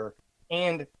secure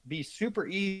and be super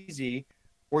easy,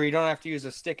 where you don't have to use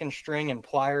a stick and string and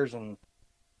pliers and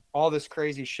all this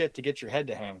crazy shit to get your head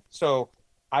to hang. So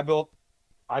I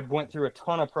went through a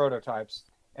ton of prototypes,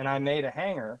 and I made a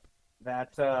hanger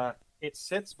that it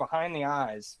sits behind the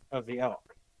eyes of the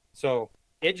elk. So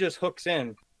it just hooks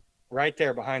in right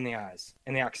there behind the eyes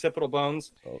and the occipital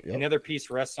bones. Oh, yep. And the other piece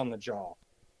rests on the jaw.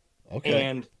 Okay.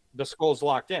 And the skull's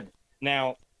locked in.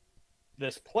 Now,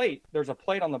 this plate, there's a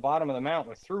plate on the bottom of the mount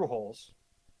with through holes,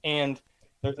 and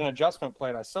there's an adjustment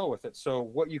plate I sell with it. So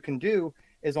what you can do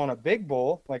is, on a big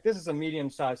bull, like this is a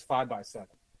medium-sized 5x7,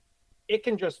 it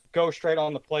can just go straight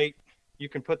on the plate. You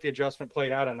can put the adjustment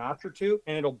plate out a notch or two,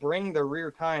 and it'll bring the rear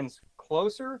tines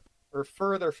closer or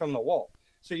further from the wall.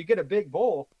 So you get a big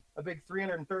bull, a big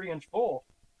 330-inch bull,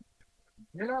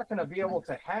 you're not going to be able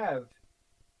to have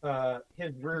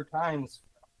his rear tines.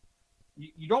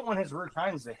 You don't want his rear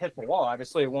tines to hit the wall.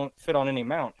 Obviously, it won't fit on any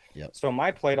mount. Yep. So my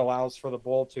plate allows for the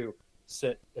bull to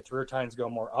sit, its rear tines go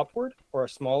more upward, or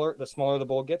the smaller the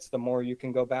bull gets, the more you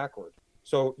can go backward.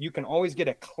 So you can always get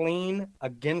a clean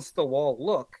against the wall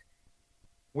look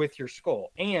with your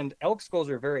skull. And elk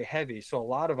skulls are very heavy. So a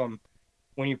lot of them,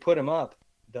 when you put them up,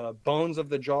 the bones of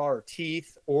the jaw or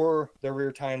teeth or the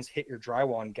rear tines hit your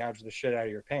drywall and gouge the shit out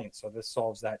of your paint. So this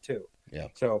solves that too. Yeah.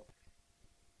 So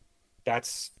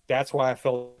that's why I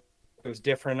felt it was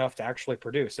different enough to actually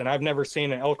produce. And I've never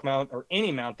seen an elk mount or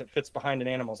any mount that fits behind an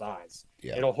animal's eyes.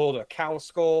 Yeah. It'll hold a cow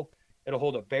skull. It'll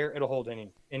hold a bear. It'll hold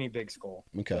any big skull.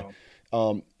 Okay.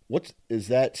 So. Is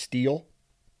that steel?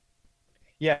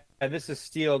 Yeah, this is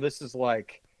steel. This is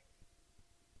like,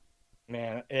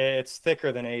 man, it's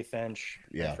thicker than 1/8 inch.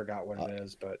 Yeah. I forgot what it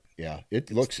is, but yeah,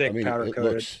 it looks thick,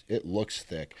 it looks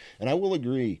thick. And I will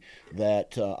agree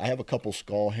that I have a couple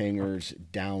skull hangers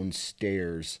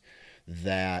downstairs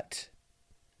that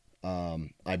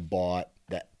I bought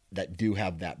that do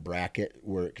have that bracket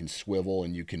where it can swivel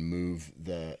and you can move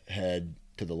the head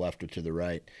to the left or to the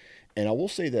right. And I will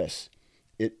say this,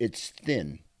 it's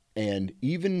thin. And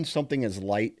even something as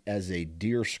light as a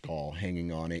deer skull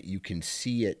hanging on it, you can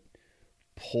see it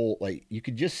pull, like you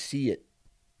could just see it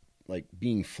like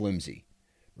being flimsy,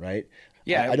 right?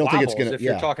 Yeah, I don't think it's gonna. If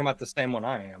you're talking about the same one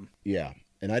I am. Yeah,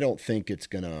 and I don't think it's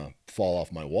gonna fall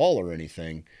off my wall or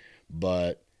anything,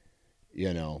 but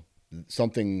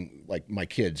something like my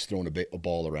kids throwing a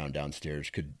ball around downstairs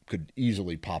could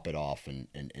easily pop it off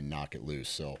and knock it loose.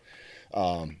 So,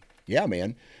 yeah,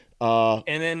 man.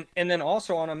 And then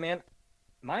also on a man,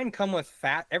 mine come with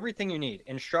everything you need,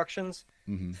 instructions,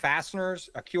 fasteners,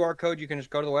 a QR code. You can just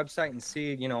go to the website and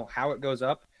see, how it goes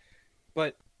up.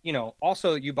 But,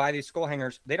 also you buy these skull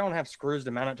hangers, they don't have screws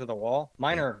to mount it to the wall.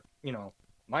 Mine are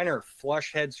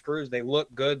flush head screws. They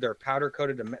look good. They're powder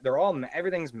coated.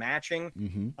 Everything's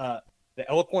matching. The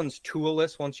elk one's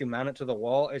toolless once you mount it to the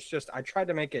wall. It's just, I tried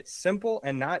to make it simple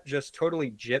and not just totally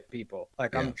jip people.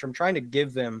 Like I'm trying to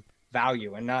give them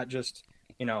value and not just,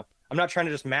 I'm not trying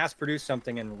to just mass produce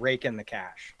something and rake in the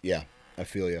cash. Yeah, I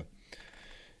feel you.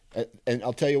 And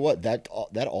I'll tell you what, that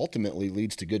ultimately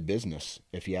leads to good business,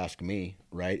 if you ask me,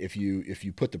 right? If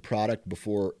you put the product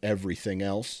before everything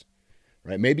else,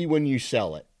 right? Maybe when you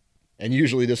sell it, and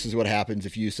usually this is what happens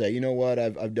if you say, you know what,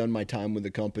 I've done my time with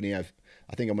the company, I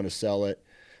think I'm going to sell it.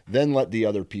 Then let the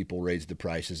other people raise the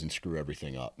prices and screw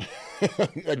everything up.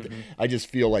 I just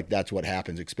feel like that's what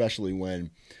happens, especially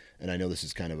when, and I know this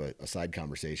is kind of a side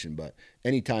conversation, but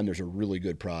anytime there's a really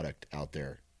good product out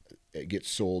there, it gets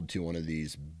sold to one of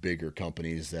these bigger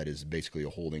companies that is basically a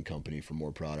holding company for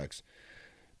more products,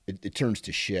 it turns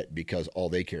to shit because all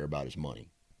they care about is money.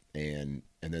 And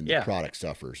then the product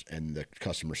suffers and the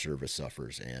customer service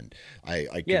suffers. And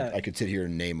I could sit here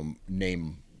and name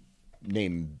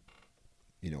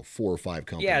 4 or 5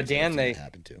 companies. Yeah, Dan, that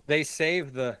happened to. They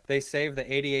save the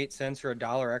 88 cents or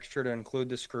 $1 extra to include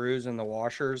the screws and the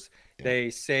washers. Yeah.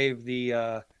 They save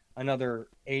the another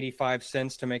 85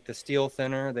 cents to make the steel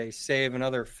thinner. They save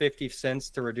another 50 cents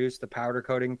to reduce the powder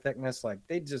coating thickness. Like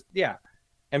they just, yeah.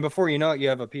 And before you know it, you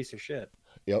have a piece of shit.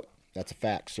 Yep, that's a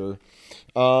fact, sir.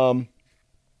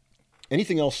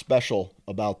 Anything else special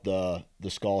about the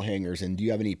skull hangers, and do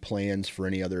you have any plans for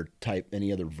any other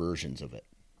versions of it?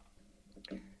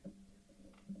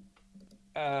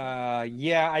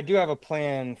 Yeah, I do have a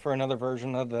plan for another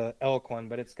version of the elk one,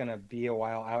 but it's gonna be a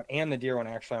while out. And the deer one,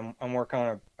 actually, I'm working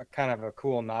on a kind of a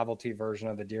cool novelty version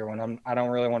of the deer one. I don't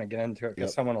really want to get into it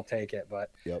because someone will take it,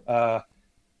 but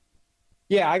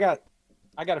yeah, I got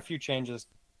a few changes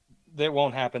that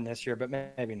won't happen this year, but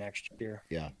maybe next year.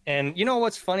 Yeah. And you know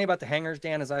what's funny about the hangers,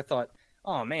 Dan, is I thought,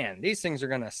 oh man, these things are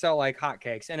gonna sell like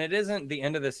hotcakes, and it isn't the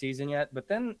end of the season yet. But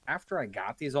then after I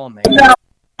got these all made up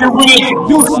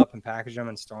and package them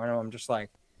and storing them, I'm just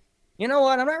like, you know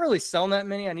what? I'm not really selling that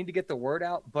many. I need to get the word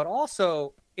out. But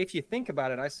also, if you think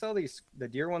about it, I sell the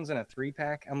deer ones in a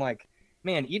 3-pack. I'm like,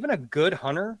 man, even a good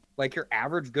hunter, like your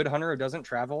average good hunter who doesn't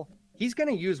travel, he's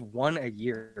gonna use one a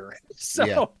year.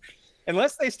 So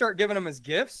unless they start giving them as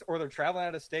gifts or they're traveling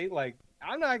out of state, like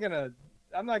I'm not gonna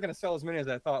sell as many as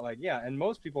I thought. Like, yeah, and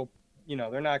most people,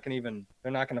 they're not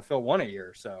gonna fill one a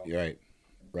year. So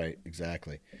right,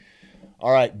 exactly.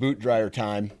 All right, boot dryer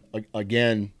time.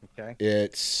 Again, okay.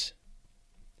 It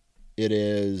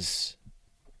is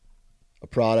a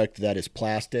product that is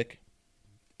plastic.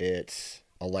 It's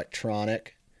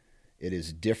electronic. It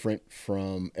is different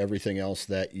from everything else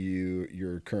that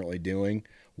you're currently doing.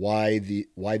 Why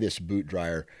this boot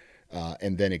dryer?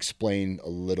 And then explain a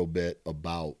little bit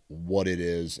about what it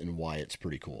is and why it's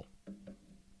pretty cool.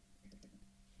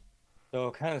 So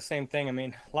kind of the same thing. I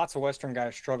mean, lots of Western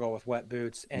guys struggle with wet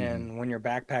boots, and when you're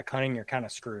backpack hunting, you're kind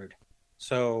of screwed.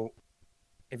 So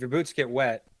if your boots get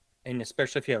wet, and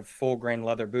especially if you have full grain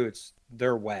leather boots,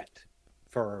 they're wet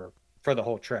for the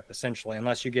whole trip, essentially,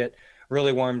 unless you get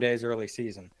really warm days early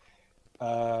season.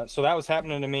 So that was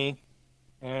happening to me,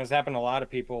 and it was happening to a lot of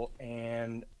people.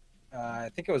 And I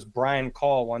think it was Brian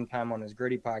Call one time on his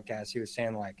Gritty podcast. He was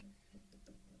saying, like,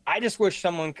 I just wish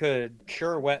someone could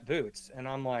cure wet boots. And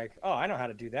I'm like, oh, I know how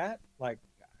to do that. Like,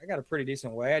 I got a pretty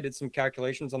decent way. I did some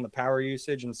calculations on the power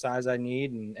usage and size I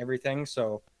need and everything.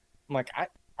 So I'm like,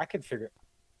 I could figure.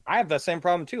 I have that same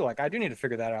problem too. Like, I do need to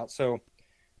figure that out. So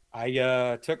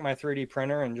I took my 3D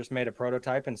printer and just made a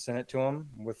prototype and sent it to him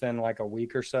within like a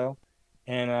week or so.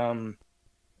 And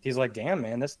he's like, damn,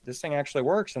 man, this thing actually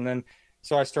works. And then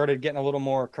so I started getting a little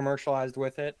more commercialized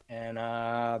with it, and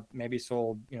maybe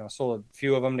sold a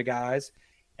few of them to guys,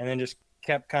 and then just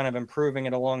kept kind of improving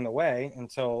it along the way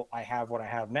until I have what I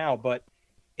have now. But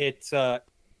it's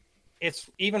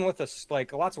even with us,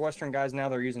 like lots of Western guys now,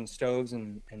 they're using stoves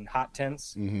and hot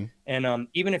tents. Mm-hmm. And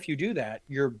even if you do that,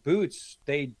 your boots,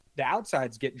 the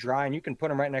outsides get dry, and you can put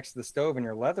them right next to the stove and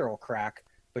your leather will crack,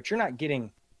 but you're not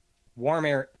getting warm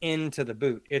air into the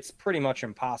boot. It's pretty much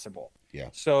impossible. Yeah.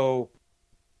 So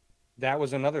that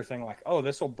was another thing, like, oh,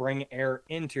 this will bring air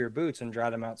into your boots and dry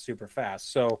them out super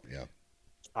fast. So yeah,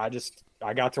 I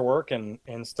got to work and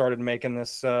started making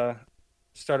the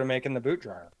boot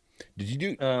dryer. Did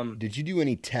you do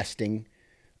any testing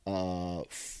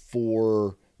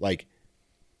for, like,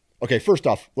 okay, first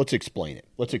off, let's explain it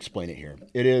here.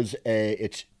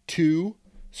 It's 2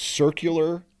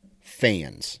 circular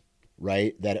fans,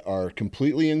 right, that are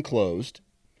completely enclosed.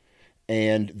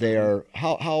 And they are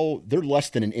they're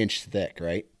less than an inch thick,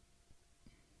 right?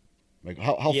 Like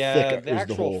how thick is the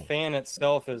actual whole fan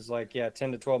itself is like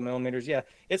 10 to 12 millimeters. Yeah,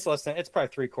 it's probably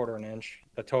 3/4 an inch.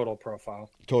 The total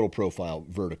profile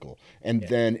vertical, and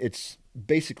then it's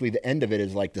basically the end of it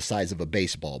is like the size of a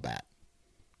baseball bat,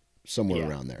 somewhere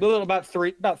around there. A little about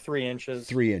 3 inches.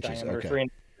 3 inches, diameter, okay.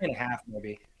 3.5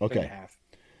 maybe. Okay.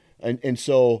 3.5. And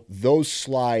so those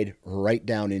slide right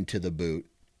down into the boot.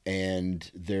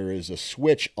 And there is a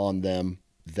switch on them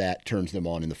that turns them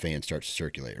on and the fan starts to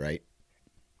circulate, right?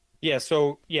 Yeah,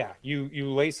 so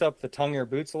you lace up the tongue of your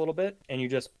boots a little bit and you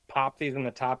just pop these in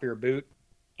the top of your boot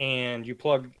and you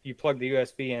plug the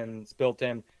USB in, it's built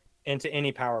in, into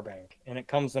any power bank, and it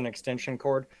comes with an extension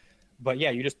cord. But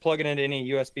yeah, you just plug it into any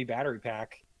USB battery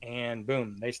pack and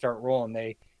boom, they start rolling.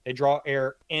 They draw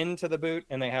air into the boot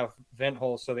and they have vent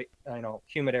holes so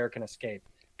humid air can escape.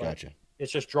 But gotcha.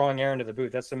 It's just drawing air into the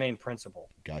boot. That's the main principle.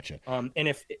 Gotcha. And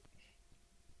if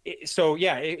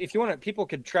you want to, people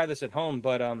could try this at home,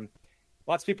 but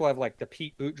lots of people have like the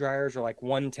Pete boot dryers or like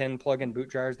 110 plug-in boot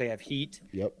dryers. They have heat.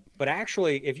 Yep. But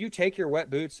actually, if you take your wet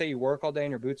boots, say you work all day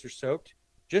and your boots are soaked,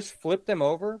 just flip them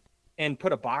over and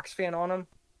put a box fan on them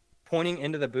pointing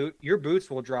into the boot, your boots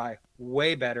will dry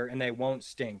way better and they won't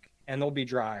stink and they'll be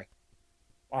dry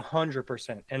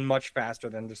 100% and much faster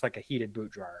than just like a heated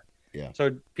boot dryer. Yeah.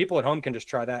 So people at home can just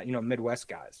try that, Midwest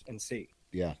guys, and see.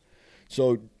 Yeah.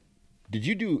 So did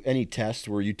you do any tests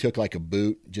where you took like a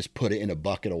boot, just put it in a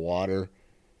bucket of water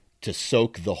to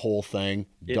soak the whole thing,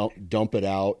 dump it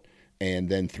out, and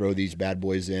then throw these bad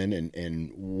boys in?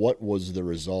 And what was the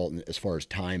result as far as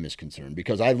time is concerned?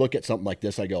 Because I look at something like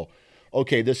this, I go,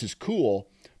 okay, this is cool,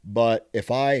 but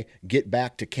if I get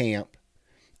back to camp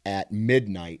at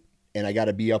midnight and I got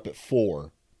to be up at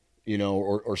 4,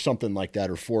 or something like that,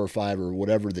 or 4 or 5 or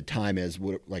whatever the time is,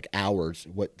 like hours,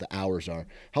 what the hours are,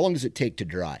 how long does it take to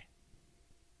dry?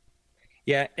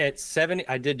 Yeah, at 70,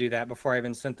 I did do that before I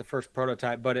even sent the first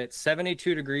prototype, but at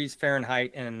 72 degrees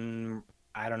Fahrenheit, and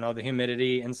I don't know, the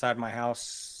humidity inside my house,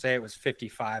 say it was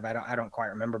 55. I don't quite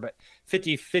remember, but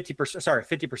 50%, sorry,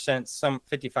 50%,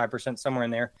 55%, somewhere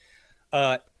in there.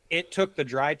 It took the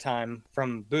dry time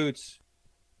from boots,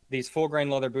 these full grain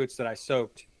leather boots that I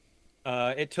soaked.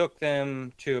 It took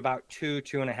them to about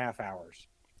 2.5 hours.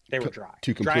 They were dry.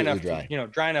 To completely dry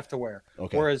enough dry enough to wear.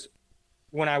 Okay. Whereas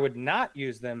when I would not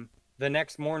use them, the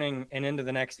next morning and into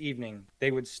the next evening,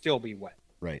 they would still be wet.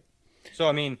 Right. So,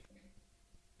 I mean,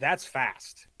 that's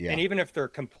fast. Yeah. And even if they're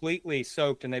completely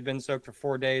soaked and they've been soaked for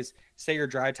 4 days, say your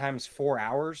dry time is 4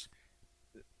 hours,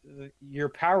 your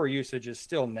power usage is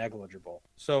still negligible.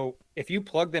 So if you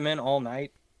plug them in all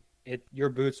night, your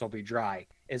boots will be dry,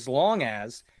 as long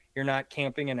as you're not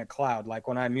camping in a cloud. Like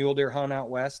when I mule deer hunt out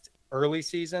west early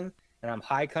season and I'm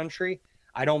high country,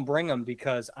 I don't bring them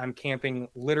because I'm camping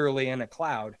literally in a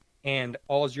cloud. And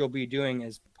all you'll be doing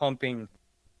is pumping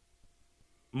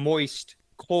moist,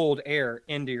 cold air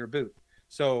into your boot.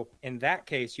 So in that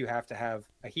case, you have to have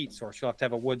a heat source. You'll have to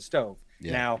have a wood stove.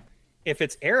 Yeah. Now, if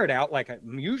it's aired out like it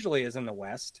usually is in the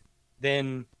West,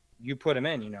 then you put them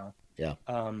in, Yeah.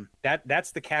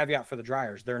 That's the caveat for the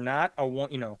dryers. They're not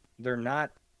they're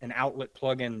not an outlet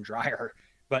plug-in dryer,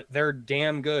 but they're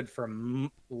damn good for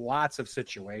lots of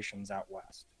situations out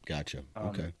west. Gotcha.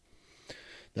 Okay.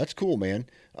 That's cool, man.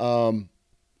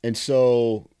 And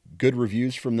so good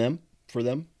reviews from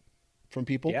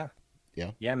people. Yeah.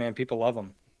 Yeah. Yeah, man. People love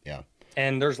them. Yeah.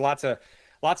 And there's lots of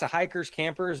hikers,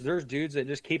 campers. There's dudes that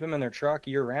just keep them in their truck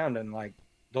year round. And like,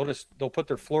 they'll put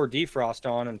their floor defrost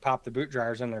on and pop the boot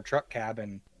dryers in their truck cab,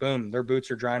 and boom, their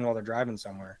boots are drying while they're driving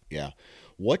somewhere. Yeah.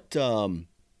 What,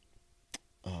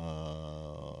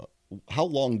 how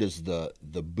long does the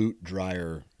boot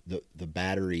dryer, the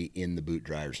battery in the boot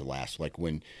dryers last? Like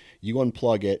when you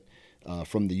unplug it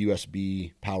from the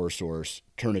USB power source,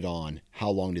 turn it on, how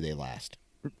long do they last?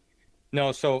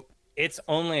 No, so it's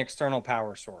only external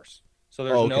power source. So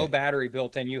there's no battery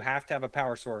built in. You have to have a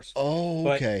power source. Oh,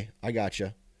 okay. I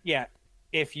gotcha. Yeah.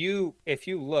 If you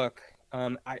look,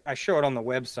 I show it on the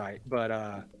website,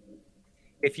 but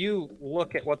if you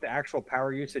look at what the actual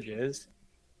power usage is,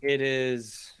 it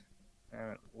is, I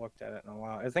haven't looked at it in a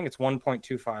while. I think it's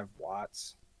 1.25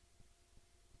 watts.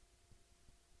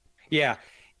 Yeah,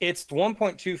 it's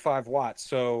 1.25 watts.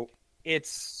 So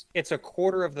it's a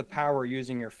quarter of the power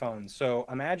using your phone. So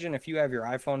imagine if you have your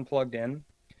iPhone plugged in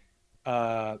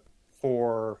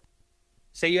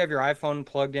say you have your iPhone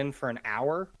plugged in for an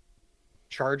hour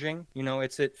charging,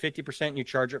 it's at 50%, you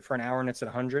charge it for an hour and it's at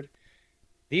 100.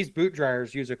 These boot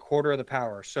dryers use a quarter of the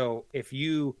power. So if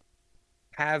you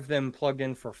have them plugged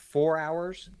in for 4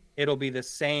 hours, it'll be the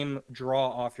same draw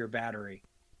off your battery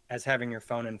as having your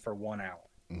phone in for 1 hour.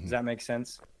 Mm-hmm. Does that make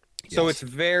sense? Yes. So it's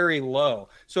very low.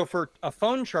 So for a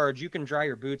phone charge, you can dry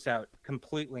your boots out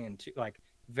completely into like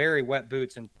very wet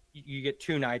boots, and you get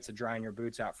 2 nights of drying your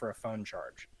boots out for a phone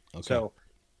charge. Okay. So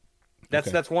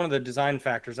that's one of the design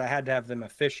factors. I had to have them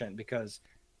efficient because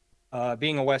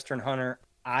being a Western hunter,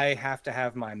 I have to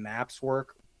have my maps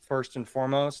work first and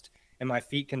foremost, and my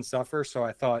feet can suffer. So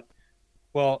I thought,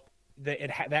 well,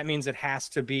 that means it has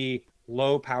to be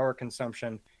low power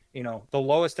consumption. The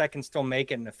lowest I can still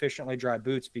make it and efficiently dry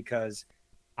boots, because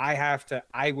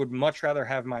I would much rather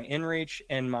have my InReach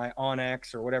and my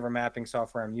OnX or whatever mapping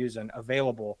software I'm using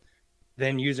available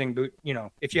than using boot.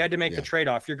 If you had to make the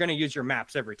trade-off, you're going to use your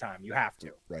maps every time. You have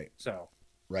to. Right. So.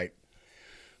 Right.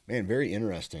 Man, very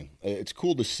interesting. It's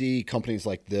cool to see companies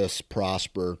like this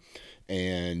prosper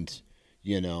and,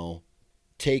 because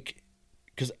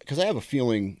I have a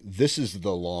feeling this is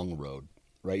the long road,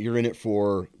 right? You're in it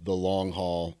for the long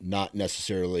haul, not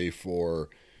necessarily for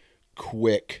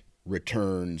quick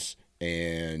returns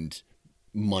and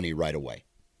money right away.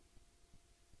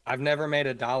 I've never made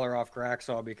 $1 off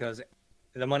GRAKKSAW because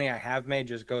the money I have made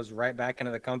just goes right back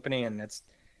into the company, and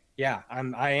Yeah,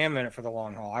 I am in it for the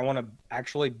long haul. I want to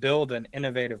actually build an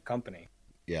innovative company.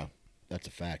 Yeah, that's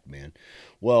a fact, man.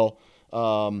 Well,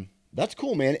 that's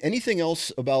cool, man. Anything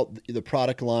else about the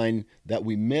product line that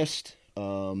we missed?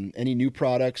 Any new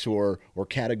products or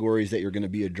categories that you're going to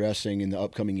be addressing in the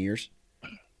upcoming years?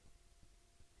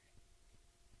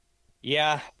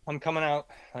 Yeah, I'm coming out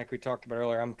like we talked about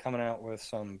earlier. I'm coming out with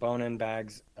some bone-in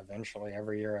bags eventually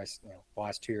every year. The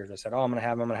last 2 years I said, "Oh, I'm gonna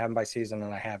have them by season,"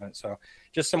 and I haven't. So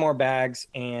just some more bags.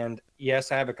 And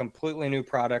yes, I have a completely new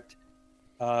product.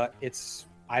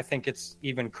 I think it's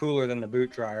even cooler than the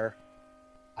boot dryer.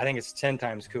 I think it's 10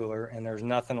 times cooler, and there's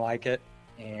nothing like it.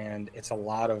 And it's a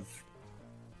lot of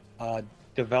uh,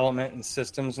 development and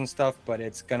systems and stuff, but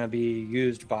it's going to be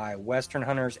used by Western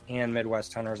hunters and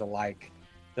Midwest hunters alike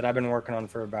that I've been working on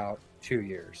for about 2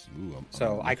 years. Ooh, So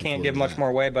I'm I looking can't forward give to much that. more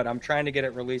away, but I'm trying to get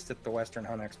it released at the Western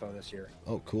Hunt Expo this year.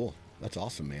 Oh, cool. That's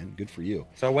awesome, man. Good for you.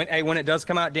 So when it does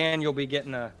come out, Dan, you'll be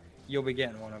getting one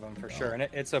of them for Oh. sure. And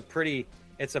it's a pretty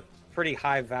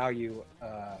high value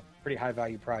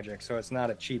project. So it's not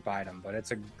a cheap item, but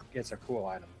it's a cool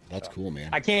item. That's So cool, man.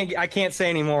 I can't say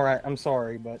anymore. I'm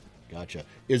sorry, but Gotcha.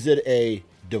 Is it a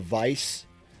device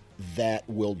that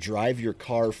will drive your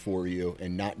car for you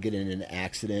and not get in an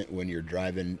accident when you're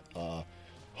driving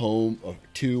home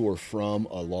to or from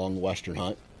a long Western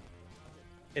hunt?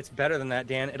 it's better than that,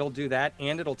 Dan. It'll do that,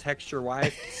 and it'll text your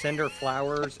wife, send her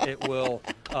flowers. It will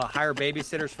hire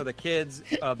babysitters for the kids,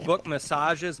 book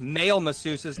massages, mail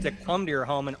masseuses to come to your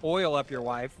home and oil up your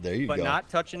wife. There you but go. not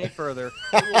touch any further.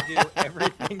 It will do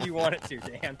everything you want it to,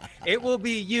 Dan. It will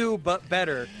be you, but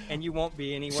better, and you won't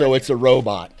be anywhere. So it's a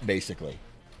robot, basically.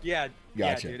 Yeah,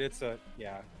 Gotcha. yeah, dude.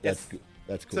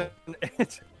 That's cool.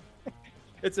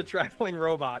 It's a traveling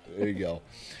robot. There you go.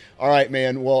 All right,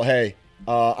 man. Well, hey,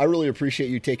 I really appreciate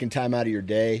you taking time out of your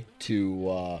day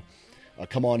to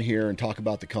come on here and talk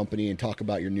about the company and talk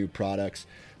about your new products.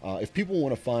 If people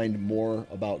want to find more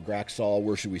about GRAKKSAW,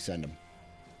 where should we send them?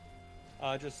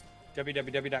 Just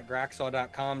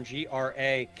www.gracksaw.com,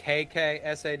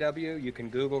 GRAKKSAW. You can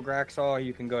Google GRAKKSAW.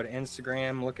 You can go to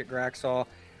Instagram, look at GRAKKSAW.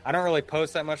 I don't really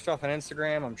post that much stuff on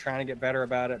Instagram. I'm trying to get better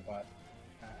about it, but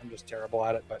I'm just terrible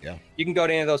at it. But yeah, you can go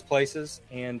to any of those places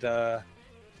and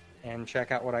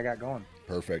check out what I got going.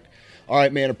 Perfect. All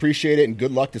right, man. Appreciate it, and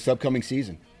good luck this upcoming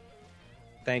season.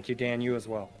 Thank you, Dan. You as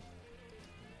well.